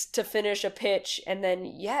nice to finish a pitch, and then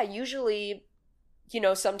usually,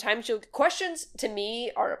 sometimes questions to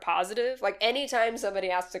me are a positive. Like, anytime somebody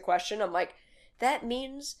asks a question, I'm like, that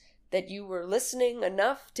means that you were listening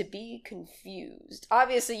enough to be confused.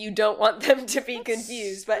 Obviously, you don't want them to be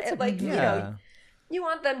confused, but like, you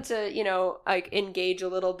want them to, like, engage a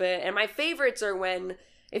little bit. And my favorites are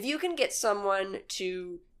if you can get someone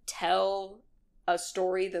to tell a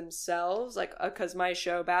story themselves, like, because my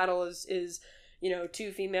show Battle is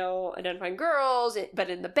two female identifying girls, but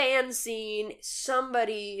in the band scene,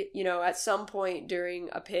 somebody, at some point during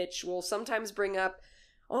a pitch will sometimes bring up,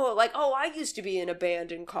 oh, I used to be in a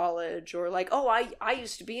band in college, or like, oh, I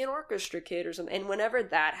used to be an orchestra kid or something. And whenever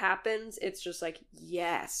that happens, it's just like,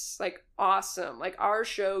 yes, like awesome. Like our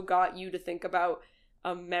show got you to think about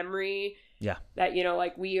a memory that, you know,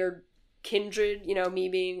 like we are kindred, you know, me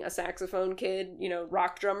being a saxophone kid, you know,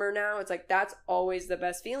 rock drummer now. It's like, that's always the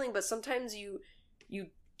best feeling. But sometimes you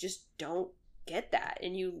just don't get that,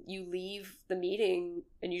 and you leave the meeting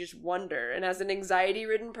and you just wonder. And as an anxiety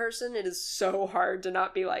ridden person, it is so hard to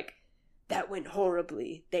not be like, that went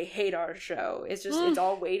horribly, they hate our show. It's just it's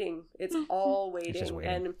all waiting. It's all waiting. It's just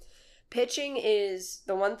waiting. And pitching is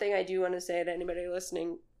the one thing I do want to say to anybody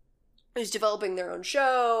listening who's developing their own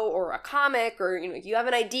show or a comic, or, you know, you have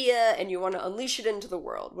an idea and you want to unleash it into the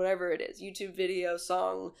world, whatever it is, YouTube video,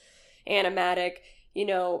 song, animatic, you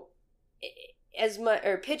know, as much,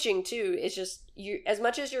 or pitching too, is just, you, as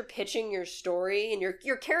much as you're pitching your story, and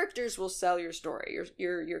your characters will sell your story,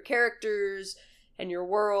 your characters and your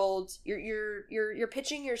world, you're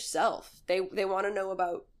pitching yourself. They want to know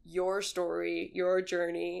about your story, your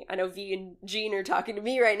journey. I know V and Jean are talking to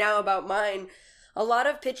me right now about mine. A lot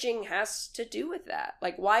of pitching has to do with that.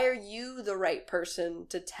 Like, why are you the right person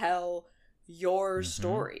to tell your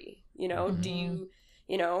story? You know, do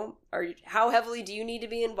you know, how heavily do you need to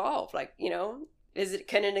be involved? Like, you know,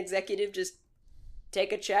 can an executive just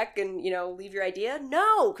take a check and, you know, leave your idea?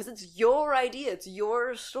 No, because it's your idea. It's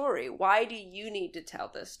your story. Why do you need to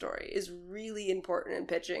tell this story is really important in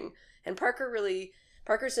pitching. And Parker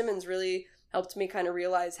Simmons really helped me kind of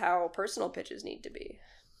realize how personal pitches need to be.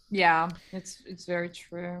 Yeah, it's very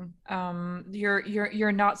true.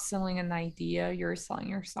 You're not selling an idea, you're selling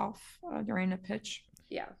yourself during a pitch.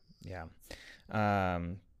 Yeah.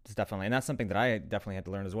 It's definitely, and that's something that I definitely had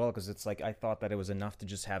to learn as well, because it's like I thought that it was enough to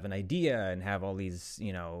just have an idea and have all these,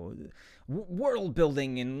 you know, world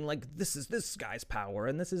building, and like this is this guy's power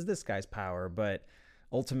and this is this guy's power, but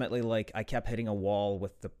ultimately, like, I kept hitting a wall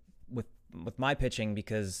with my pitching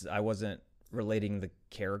because I wasn't relating the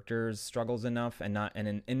characters' struggles enough, and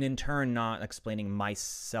in turn not explaining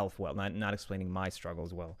myself well, not explaining my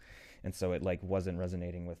struggles well, and so it like wasn't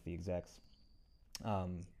resonating with the execs.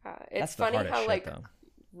 It's funny how like though.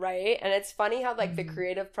 Right, and it's funny how like the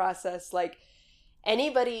creative process, like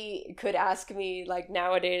anybody could ask me like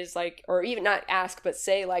nowadays, like, or even not ask but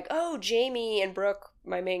say like, oh, Jamie and Brooke,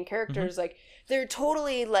 my main characters, like they're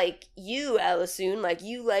totally like you, Allissoon, like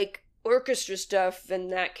you like orchestra stuff,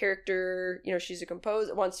 and that character, you know, she's a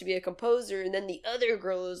composer, wants to be a composer, and then the other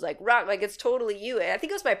girl is like rock, like it's totally you. And I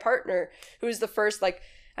think it was my partner who was the first, like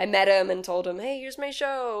I met him and told him, hey, here's my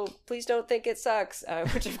show, please don't think it sucks,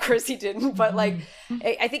 which of course he didn't, but like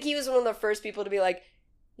I think he was one of the first people to be like,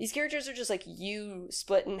 these characters are just like you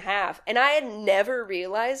split in half. And I had never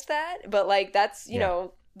realized that, but like that's, you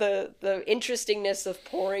know, the interestingness of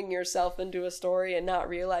pouring yourself into a story and not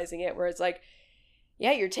realizing it, where it's like,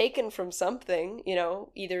 yeah, you're taken from something, you know,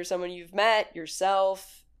 either someone you've met,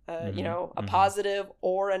 yourself, you know, a positive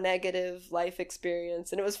or a negative life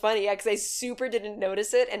experience. And it was funny, because I super didn't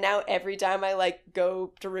notice it. And now every time I like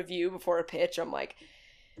go to review before a pitch, I'm like,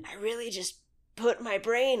 I really just put my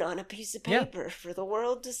brain on a piece of paper for the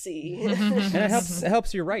world to see. And it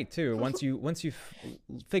helps you write too. Once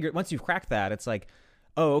you've cracked that, it's like,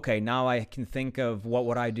 oh, okay, now I can think of what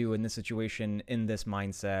would I do in this situation in this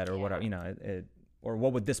mindset, or what, you know, or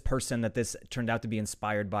what would this person that this turned out to be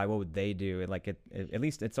inspired by, what would they do? Like it at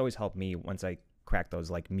least it's always helped me once I crack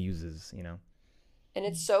those like muses, you know. And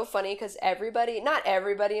it's so funny because not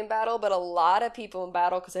everybody in battle, but a lot of people in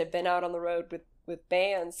battle, because I've been out on the road with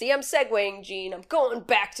bands. See, I'm segueing, Gene. I'm going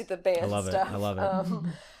back to the band stuff. I love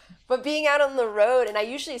it. But being out on the road, and I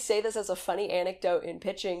usually say this as a funny anecdote in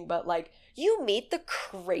pitching, but like, you meet the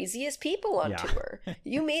craziest people on tour.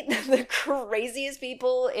 You meet the craziest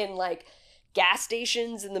people in like gas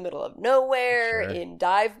stations in the middle of nowhere, in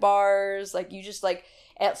dive bars, like you just like,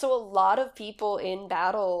 so a lot of people in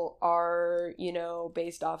battle are, you know,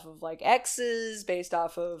 based off of like exes, based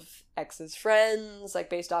off of exes' friends, like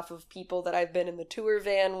based off of people that I've been in the tour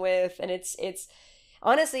van with. And it's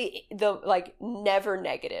honestly the like never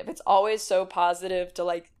negative. It's always so positive to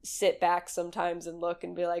like sit back sometimes and look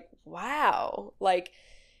and be like, wow, like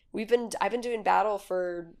I've been doing battle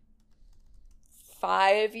for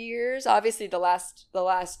 5 years. Obviously the last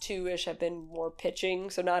 2-ish have been more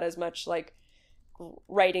pitching, so not as much like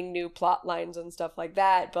writing new plot lines and stuff like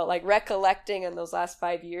that, but like recollecting in those last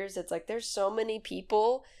 5 years, it's like there's so many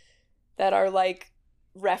people that are like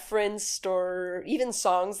referenced, or even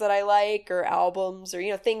songs that I like, or albums, or,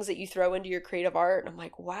 you know, things that you throw into your creative art, and I'm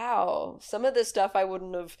like, wow, some of this stuff I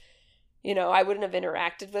wouldn't have I wouldn't have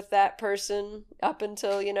interacted with that person up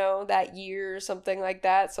until, that year or something like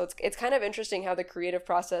that. So it's kind of interesting how the creative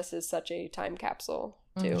process is such a time capsule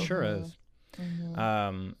too. It sure is.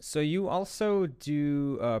 So you also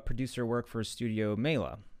do producer work for Studio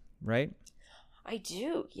Mela, right? I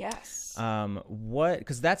do, yes.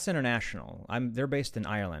 Because that's international. They're based in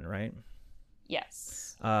Ireland, right?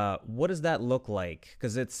 Yes. What does that look like?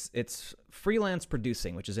 Because it's freelance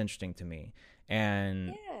producing, which is interesting to me,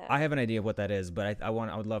 and I have an idea of what that is, but I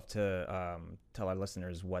would love to tell our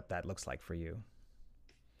listeners what that looks like for you.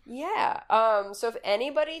 Yeah. So if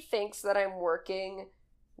anybody thinks that I'm working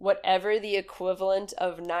whatever the equivalent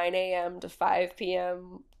of 9 a.m. to 5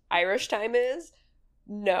 p.m. Irish time is,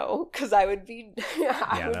 no, because I would be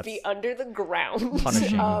be under the ground.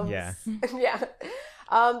 Punishing, yeah. Yeah.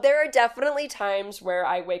 There are definitely times where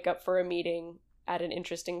I wake up for a meeting at an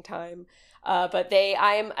interesting time. But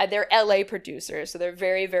they're LA producers, so they're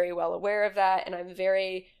very, very well aware of that, and I'm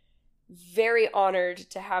very, very honored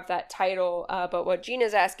to have that title. But what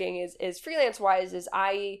Gina's asking is freelance wise is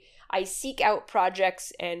I seek out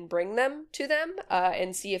projects and bring them to them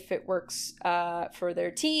and see if it works for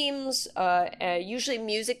their teams. Usually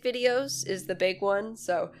music videos is the big one.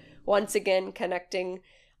 So once again, connecting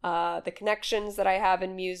the connections that I have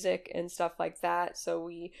in music and stuff like that. So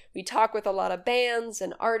we talk with a lot of bands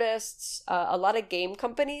and artists, a lot of game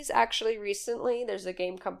companies actually recently. There's a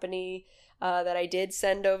game company that I did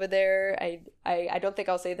send over there. I don't think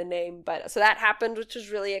I'll say the name, but so that happened, which was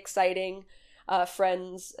really exciting.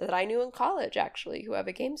 Friends that I knew in college actually who have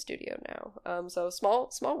a game studio now. So small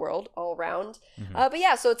world all around. But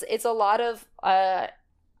yeah, so it's a lot of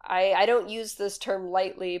I don't use this term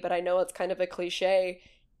lightly, but I know it's kind of a cliche.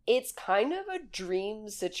 It's kind of a dream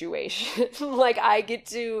situation. Like I get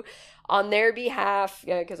to, on their behalf,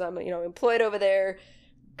 because I'm employed over there,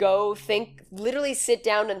 go literally sit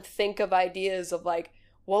down and think of ideas of like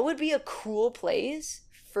what would be a cool place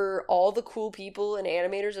for all the cool people and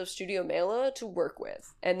animators of Studio Mela to work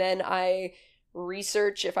with. And then I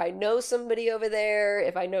research if I know somebody over there,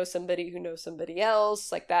 if I know somebody who knows somebody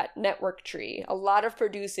else, like that network tree. A lot of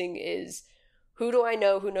producing is who do I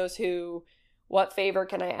know who knows who, what favor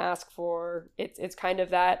can I ask for? It's kind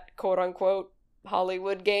of that quote unquote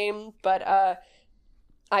Hollywood game, but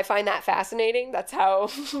I find that fascinating. That's how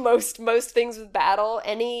most things with Battle,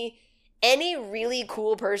 any really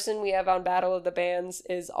cool person we have on Battle of the Bands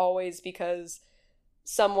is always because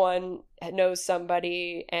someone knows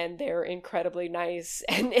somebody and they're incredibly nice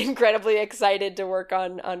and incredibly excited to work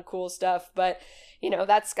on cool stuff. But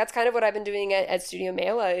that's kind of what I've been doing at Studio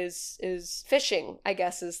Mela is fishing, I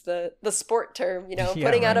guess is the sport term,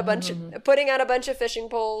 putting out a bunch of fishing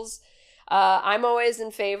poles. I'm always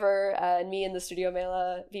in favor, and me and the Studio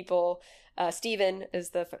Mela people, Steven,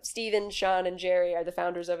 Sean, and Jerry are the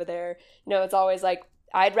founders over there. It's always like,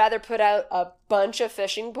 I'd rather put out a bunch of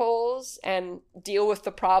fishing poles and deal with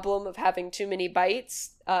the problem of having too many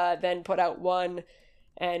bites than put out one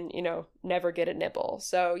and, never get a nibble.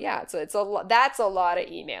 So yeah, that's a lot of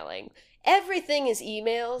emailing. Everything is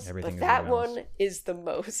emails, but that one is the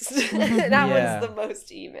most. That one's the most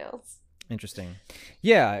emails. Interesting.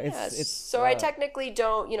 Yeah, it's so I technically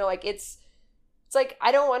don't, it's like,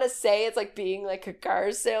 I don't want to say it's like being like a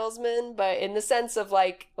car salesman, but in the sense of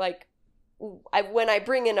like when I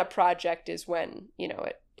bring in a project is when,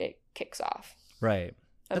 it kicks off. Right.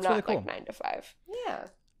 That's really cool. Like 9 to 5.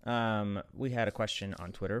 Yeah. We had a question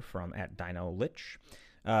on Twitter from @DinoLich.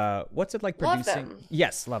 What's it like producing? Love them.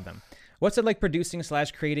 Yes, love them. What's it like producing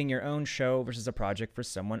 / creating your own show versus a project for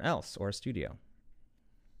someone else or a studio?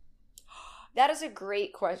 That is a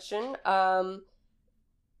great question.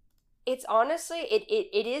 It's honestly,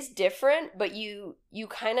 it is different, but you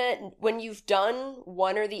kind of, when you've done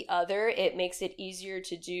one or the other, it makes it easier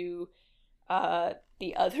to do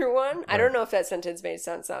the other one. Right. I don't know if that sentence made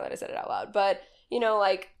sense now that I said it out loud, but,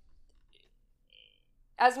 like,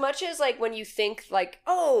 as much as, like, when you think, like,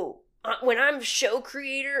 when I'm show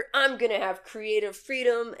creator, I'm gonna have creative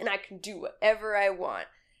freedom and I can do whatever I want.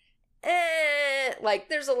 Like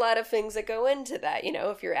there's a lot of things that go into that,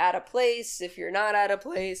 if you're at a place, if you're not at a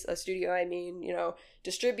place, a studio, I mean,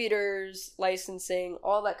 distributors, licensing,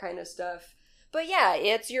 all that kind of stuff. But yeah,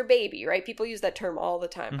 it's your baby, right? People use that term all the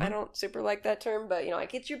time. I don't super like that term, but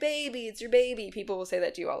like it's your baby. People will say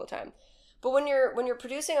that to you all the time. But when you're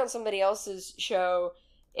producing on somebody else's show,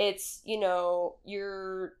 it's,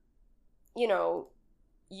 you're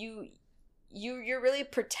really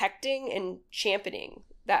protecting and championing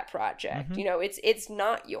that project. It's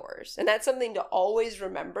not yours, and that's something to always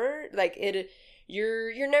remember. Like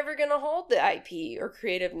you're never gonna hold the IP or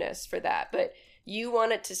creativeness for that, but you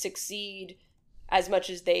want it to succeed as much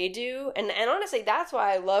as they do. And honestly, that's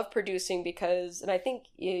why I love producing, because, and I think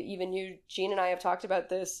even you, Gene, and I have talked about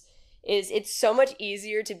this, is it's so much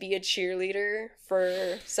easier to be a cheerleader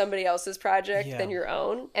for somebody else's project than your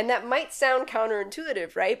own. And that might sound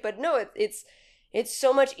counterintuitive, right? But no, it's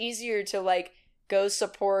so much easier to like go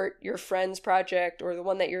support your friend's project or the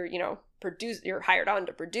one that you're, you know, you're hired on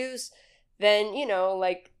to produce, than, you know,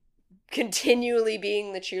 like continually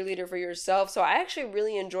being the cheerleader for yourself. So I actually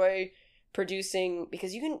really enjoy producing,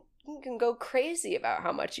 because you can go crazy about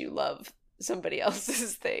how much you love somebody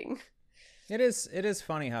else's thing. It is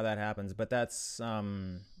funny how that happens, but that's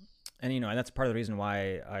and you know, and that's part of the reason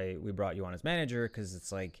why we brought you on as manager, because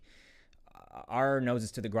it's like our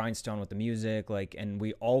noses to the grindstone with the music, like, and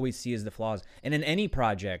we always see is the flaws. And in any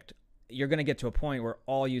project, you're going to get to a point where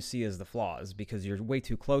all you see is the flaws, because you're way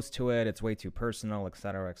too close to it, it's way too personal, et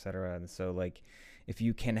cetera, et cetera. And so like, if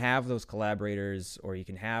you can have those collaborators, or you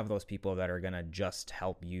can have those people that are going to just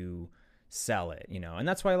help you sell it, you know, and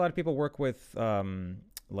that's why a lot of people work with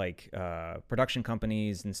production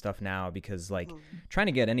companies and stuff now, because like trying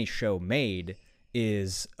to get any show made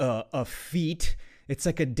is a feat. It's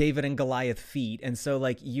like a David and Goliath feat. And so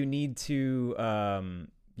like you need to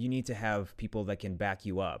have people that can back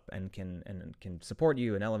you up and can support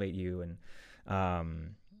you and elevate you.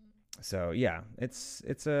 And so yeah, it's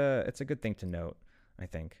a good thing to note, I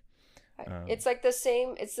think. It's like the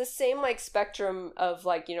same like spectrum of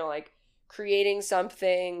like, you know, like creating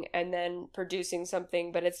something and then producing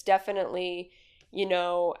something, but it's definitely, you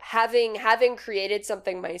know, having created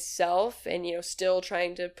something myself and, you know, still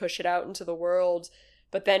trying to push it out into the world,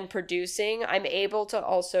 but then producing, I'm able to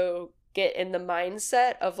also get in the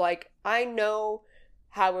mindset of like, I know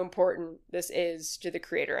how important this is to the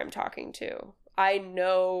creator I'm talking to. I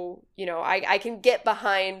know, you know, I can get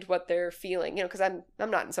behind what they're feeling, you know, because I'm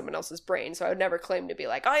not in someone else's brain, so I would never claim to be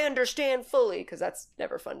like, I understand fully, because that's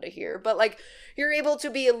never fun to hear. But like, you're able to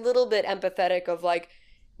be a little bit empathetic of like,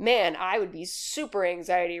 man, I would be super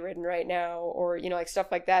anxiety ridden right now, or, you know, like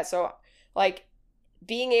stuff like that. So like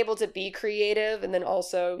being able to be creative, and then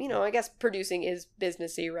also, you know, I guess producing is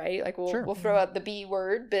businessy, right? Like we'll throw out the B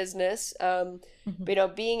word, business. But, you know,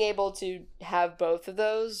 being able to have both of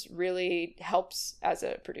those really helps as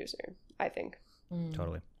a producer, I think.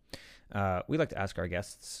 Totally. We like to ask our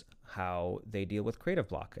guests how they deal with creative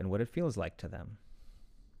block and what it feels like to them.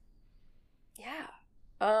 Yeah.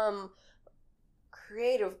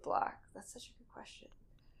 Creative block. That's such a good question.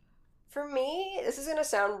 For me, this is going to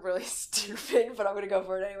sound really stupid, but I'm going to go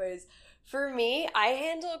for it anyways. For me, I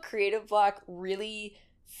handle creative block really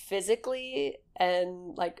physically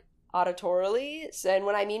and like auditorily. So, and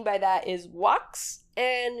what I mean by that is walks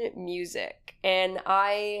and music. And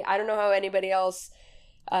I don't know how anybody else,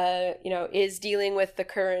 you know, is dealing with the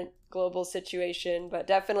current global situation, but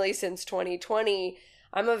definitely since 2020,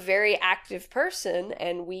 I'm a very active person,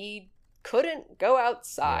 and we couldn't go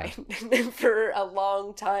outside for a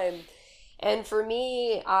long time. And for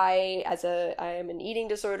me, I am an eating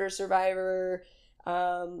disorder survivor.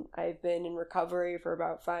 I've been in recovery for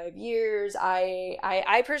about 5 years.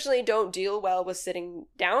 I personally don't deal well with sitting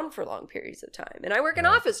down for long periods of time. And I work an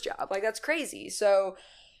office job. Like, that's crazy. So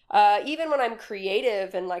even when I'm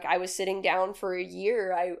creative and like I was sitting down for a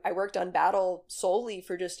year, I worked on Battle solely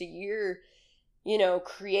for just a year, you know,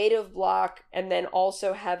 creative block. And then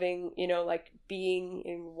also having, you know, like being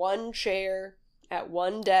in one chair at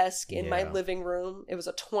one desk in my living room. It was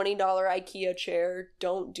a $20 IKEA chair.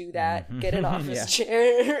 Don't do that. Get an office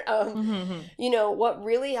chair. You know, what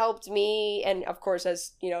really helped me, and of course,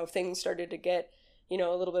 as, you know, things started to get, you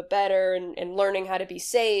know, a little bit better and learning how to be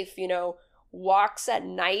safe, you know, walks at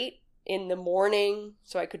night in the morning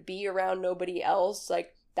so I could be around nobody else.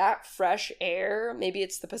 Like, that fresh air, maybe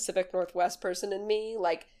it's the Pacific Northwest person in me,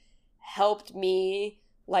 like, helped me.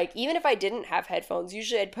 Like, even if I didn't have headphones,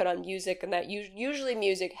 usually I'd put on music, and that usually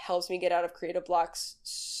music helps me get out of creative blocks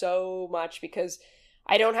so much, because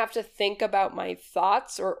I don't have to think about my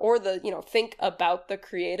thoughts or the, you know, think about the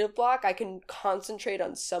creative block. I can concentrate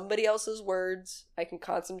on somebody else's words. I can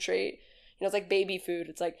concentrate, you know, it's like baby food.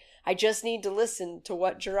 It's like, I just need to listen to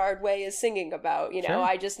what Gerard Way is singing about, you know,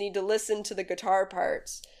 I just need to listen to the guitar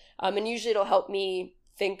parts. And usually it'll help me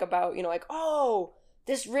think about, you know, like, oh,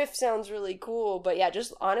 this riff sounds really cool. But yeah,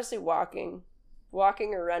 just honestly walking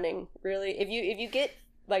or running, really. If you get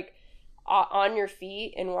like on your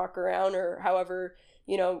feet and walk around, or however,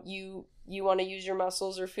 you know, you want to use your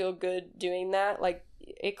muscles or feel good doing that, like,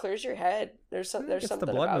 it clears your head. There's something the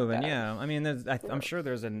blood about moving. That. Yeah, I mean, I'm sure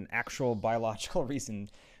there's an actual biological reason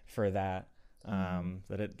for that.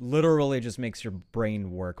 That it literally just makes your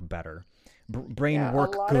brain work better. Brain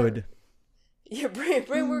work good. Yeah, brain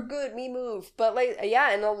we're good, me move. But like,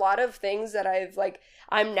 yeah, and a lot of things that I've like,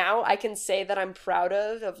 I can say that I'm proud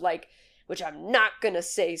of like, which I'm not gonna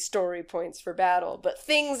say story points for battle, but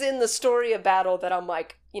things in the story of battle that I'm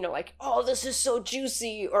like, like, oh, this is so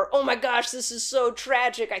juicy, or oh my gosh, this is so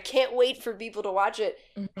tragic, I can't wait for people to watch it,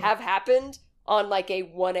 have happened on like a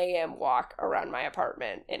 1 a.m. walk around my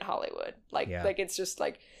apartment in Hollywood. Like, like it's just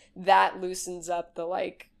like, that loosens up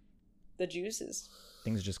the juices.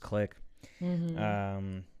 Things just click.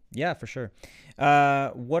 Mm-hmm. Yeah, for sure.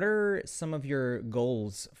 What are some of your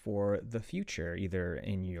goals for the future, either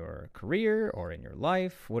in your career or in your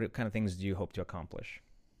life? What kind of things do you hope to accomplish?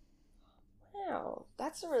 Wow,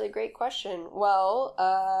 that's a really great question. Well,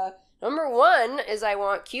 number one is I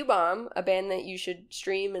want Q-Bomb, a band that you should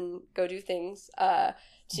stream and go do things,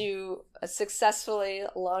 to successfully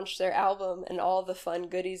launch their album and all the fun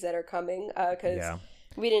goodies that are coming, because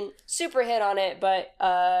we didn't super hit on it, but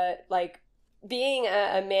like, being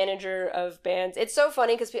a manager of bands, it's so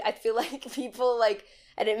funny because I feel like people like,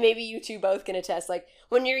 and maybe you two both can attest, like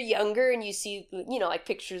when you're younger and you see, like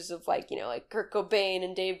pictures of like, like Kurt Cobain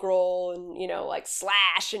and Dave Grohl and, like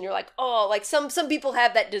Slash, and you're like, oh, like some people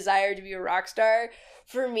have that desire to be a rock star.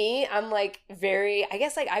 For me, I'm like I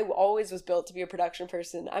guess like I always was built to be a production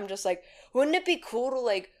person. I'm just like, wouldn't it be cool to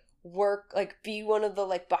like work, like be one of the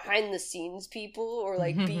like behind the scenes people, or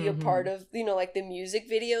like be a part of, like the music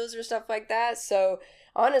videos or stuff like that. So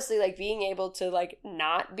honestly, like being able to like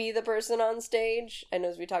not be the person on stage, and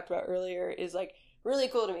as we talked about earlier, is like really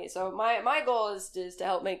cool to me. So my goal is to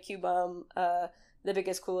help make Q-Bomb the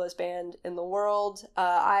biggest, coolest band in the world.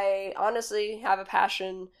 I honestly have a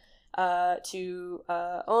passion to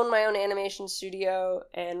own my own animation studio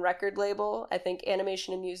and record label. I think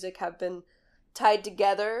animation and music have been tied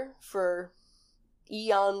together for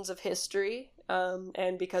eons of history,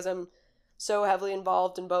 and because I'm so heavily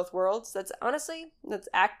involved in both worlds, that's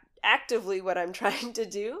actively what I'm trying to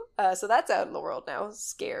do. So that's out in the world now.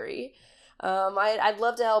 Scary. I'd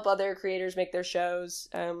love to help other creators make their shows.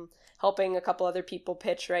 Helping a couple other people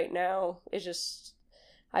pitch right now is just,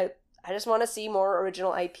 I just want to see more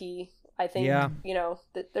original IP. I think,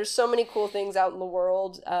 there's so many cool things out in the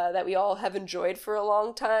world that we all have enjoyed for a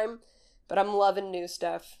long time. But I'm loving new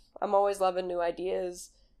stuff. I'm always loving new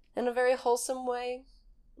ideas in a very wholesome way.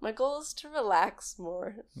 My goal is to relax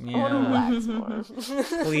more. Yeah. I want to relax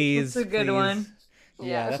more. Please. That's a good one.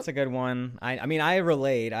 Yeah, that's a good one. I mean, I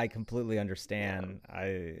relate. I completely understand.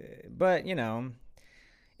 But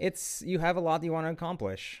it's, you have a lot that you want to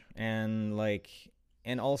accomplish, and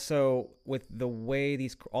also with the way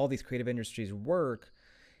all these creative industries work,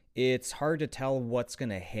 it's hard to tell what's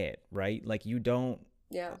gonna hit, right? Like you don't.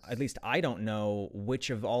 Yeah. At least I don't know which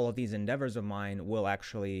of all of these endeavors of mine will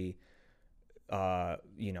actually,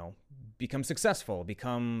 become successful,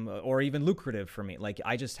 or even lucrative for me. Like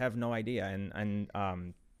I just have no idea, and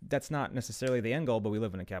that's not necessarily the end goal. But we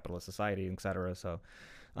live in a capitalist society, etc. So,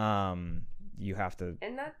 you have to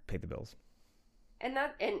pay the bills. And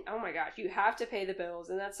oh my gosh, you have to pay the bills,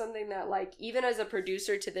 and that's something that like even as a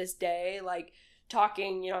producer to this day, like.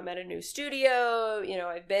 Talking, I'm at a new studio,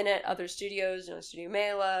 I've been at other studios, Studio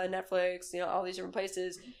Mela, Netflix, all these different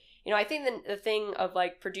places. I think the thing of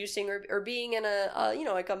like producing or being in a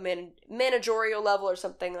like a managerial level or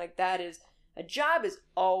something like that is a job is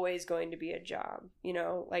always going to be a job,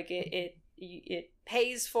 like it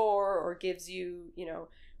pays for or gives you,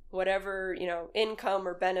 whatever, income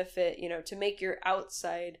or benefit, to make your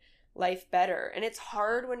outside life better. And it's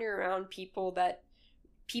hard when you're around people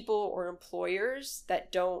or employers that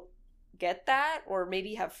don't get that, or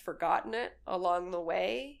maybe have forgotten it along the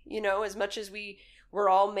way. As much as we're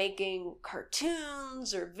all making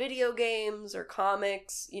cartoons or video games or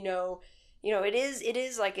comics, it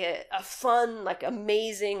is like a fun, like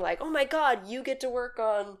amazing, like, oh my God, you get to work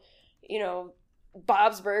on,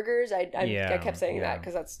 Bob's Burgers. I kept saying that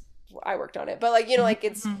because that's, I worked on it, but like, like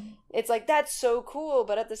it's like, that's so cool.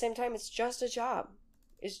 But at the same time, it's just a job.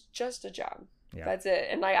 It's just a job. Yeah. That's it.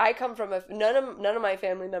 And I come from none of my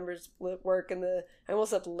family members work in the, I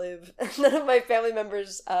almost have to live. None of my family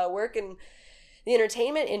members work in the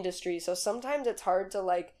entertainment industry. So sometimes it's hard to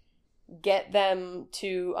like get them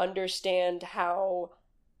to understand how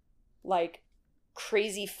like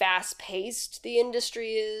crazy fast paced the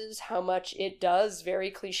industry is, how much it does very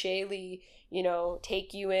clichély,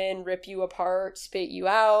 take you in, rip you apart, spit you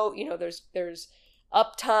out. There's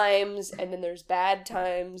up times and then there's bad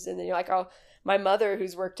times. And then you're like, oh, my mother,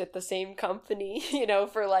 who's worked at the same company,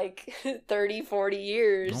 for like 30, 40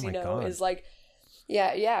 years, God. Is like,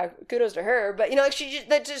 yeah, kudos to her. But, like she just,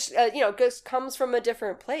 that just, just comes from a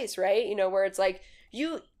different place, right? Where it's like,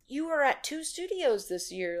 you you were at 2 studios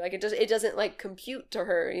this year. Like it doesn't like compute to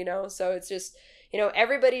her, you know? So it's just, you know,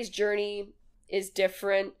 everybody's journey is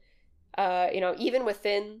different. You know, even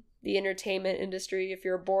within the entertainment industry, if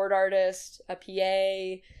you're a board artist, a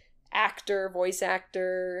PA, actor, voice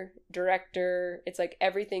actor, director, it's like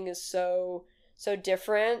everything is so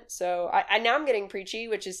different. So I now I'm getting preachy,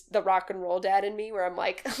 which is the rock and roll dad in me, where I'm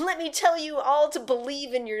like, let me tell you all to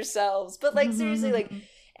believe in yourselves. But like seriously, like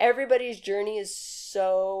everybody's journey is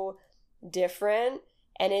so different,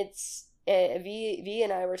 and it's V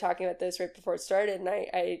and I were talking about this right before it started, and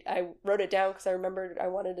I wrote it down because I remembered I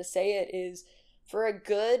wanted to say it, is for a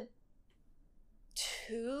good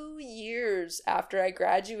 2 years after I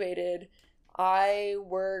graduated, I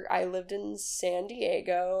lived in San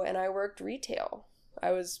Diego and I worked retail.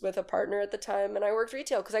 I was with a partner at the time and I worked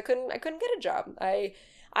retail because I couldn't get a job. I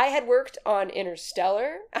had worked on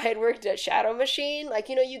Interstellar. I had worked at Shadow Machine. Like,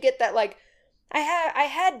 you know, you get that like I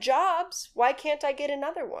had jobs. Why can't I get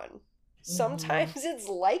another one? Sometimes it's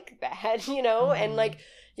like that, you know, and like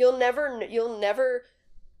you'll never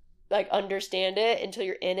like understand it until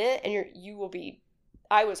you're in it, and you will be.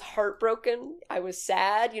 I was heartbroken. I was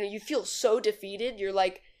sad. You know, you feel so defeated. You're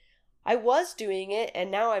like, I was doing it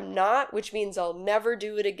and now I'm not, which means I'll never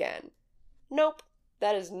do it again. Nope,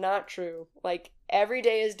 that is not true. Like every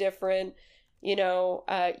day is different. You know,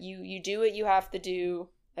 you do what you have to do.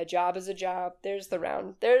 A job is a job. There's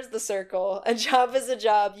the circle. A job is a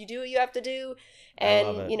job. You do what you have to do,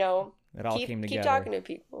 and you know, it all came together. Keep talking to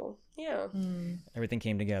people. Yeah, everything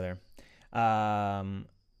came together.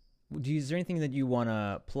 Is there anything that you want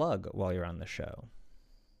to plug while you're on the show?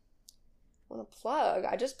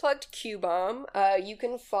 I just plugged Q-Bomb. You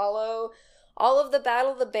can follow all of the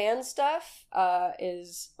Battle of the Band stuff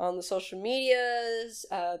is on the social medias.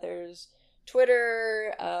 There's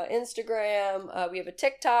Twitter, Instagram. We have a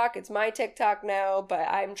TikTok. It's my TikTok now, but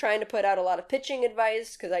I'm trying to put out a lot of pitching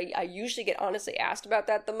advice because I usually get honestly asked about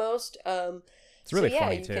that the most. It's really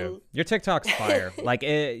funny too. Your TikTok's fire. Like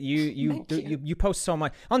you post so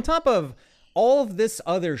much on top of all of this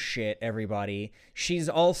other shit. Everybody, she's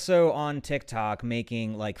also on TikTok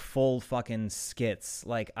making like full fucking skits.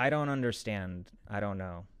 Like I don't understand. I don't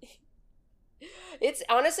know. It's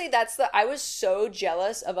honestly I was so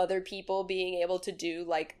jealous of other people being able to do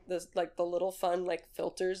like the little fun like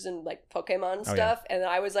filters and like Pokemon stuff, and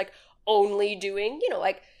I was like only doing, you know,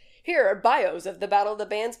 like here are bios of the Battle of the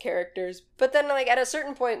Bands characters. But then like at a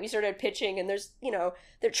certain point we started pitching, and there's, you know,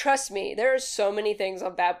 trust me, there are so many things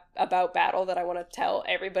about Battle that I want to tell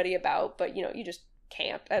everybody about, but you know, you just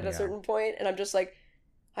can't at a certain point, and I'm just like,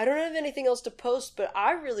 I don't have anything else to post, but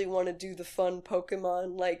I really want to do the fun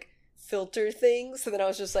Pokemon like filter things. So then I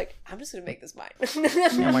was just like, I'm just gonna make this mine.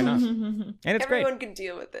 Yeah, why not? And it's everyone great. can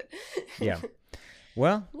deal with it. Yeah.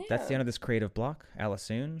 Well, that's the end of this creative block.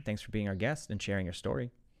 Allissoon, thanks for being our guest and sharing your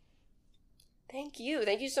story. Thank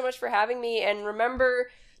you so much for having me, and remember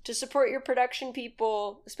to support your production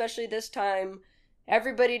people, especially this time.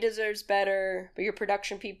 Everybody deserves better, but your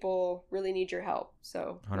production people really need your help,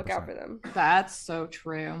 so 100%. Look out for them. That's so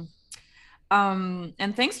true.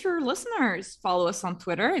 And thanks for listeners. Follow us on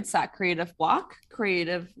Twitter. It's at Creative Block,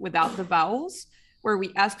 creative without the vowels, where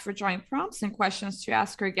we ask for drawing prompts and questions to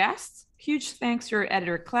ask our guests. Huge thanks to our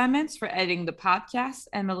editor Clements for editing the podcast,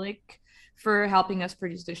 and Malik for helping us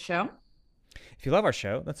produce the show. If you love our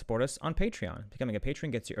show, then support us on Patreon. Becoming a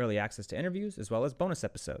patron gets you early access to interviews as well as bonus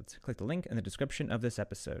episodes. Click the link in the description of this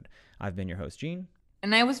episode. I've been your host, Gene.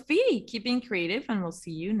 And I was V. Keep being creative, and we'll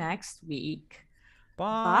see you next week.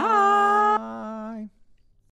 Bye. Bye.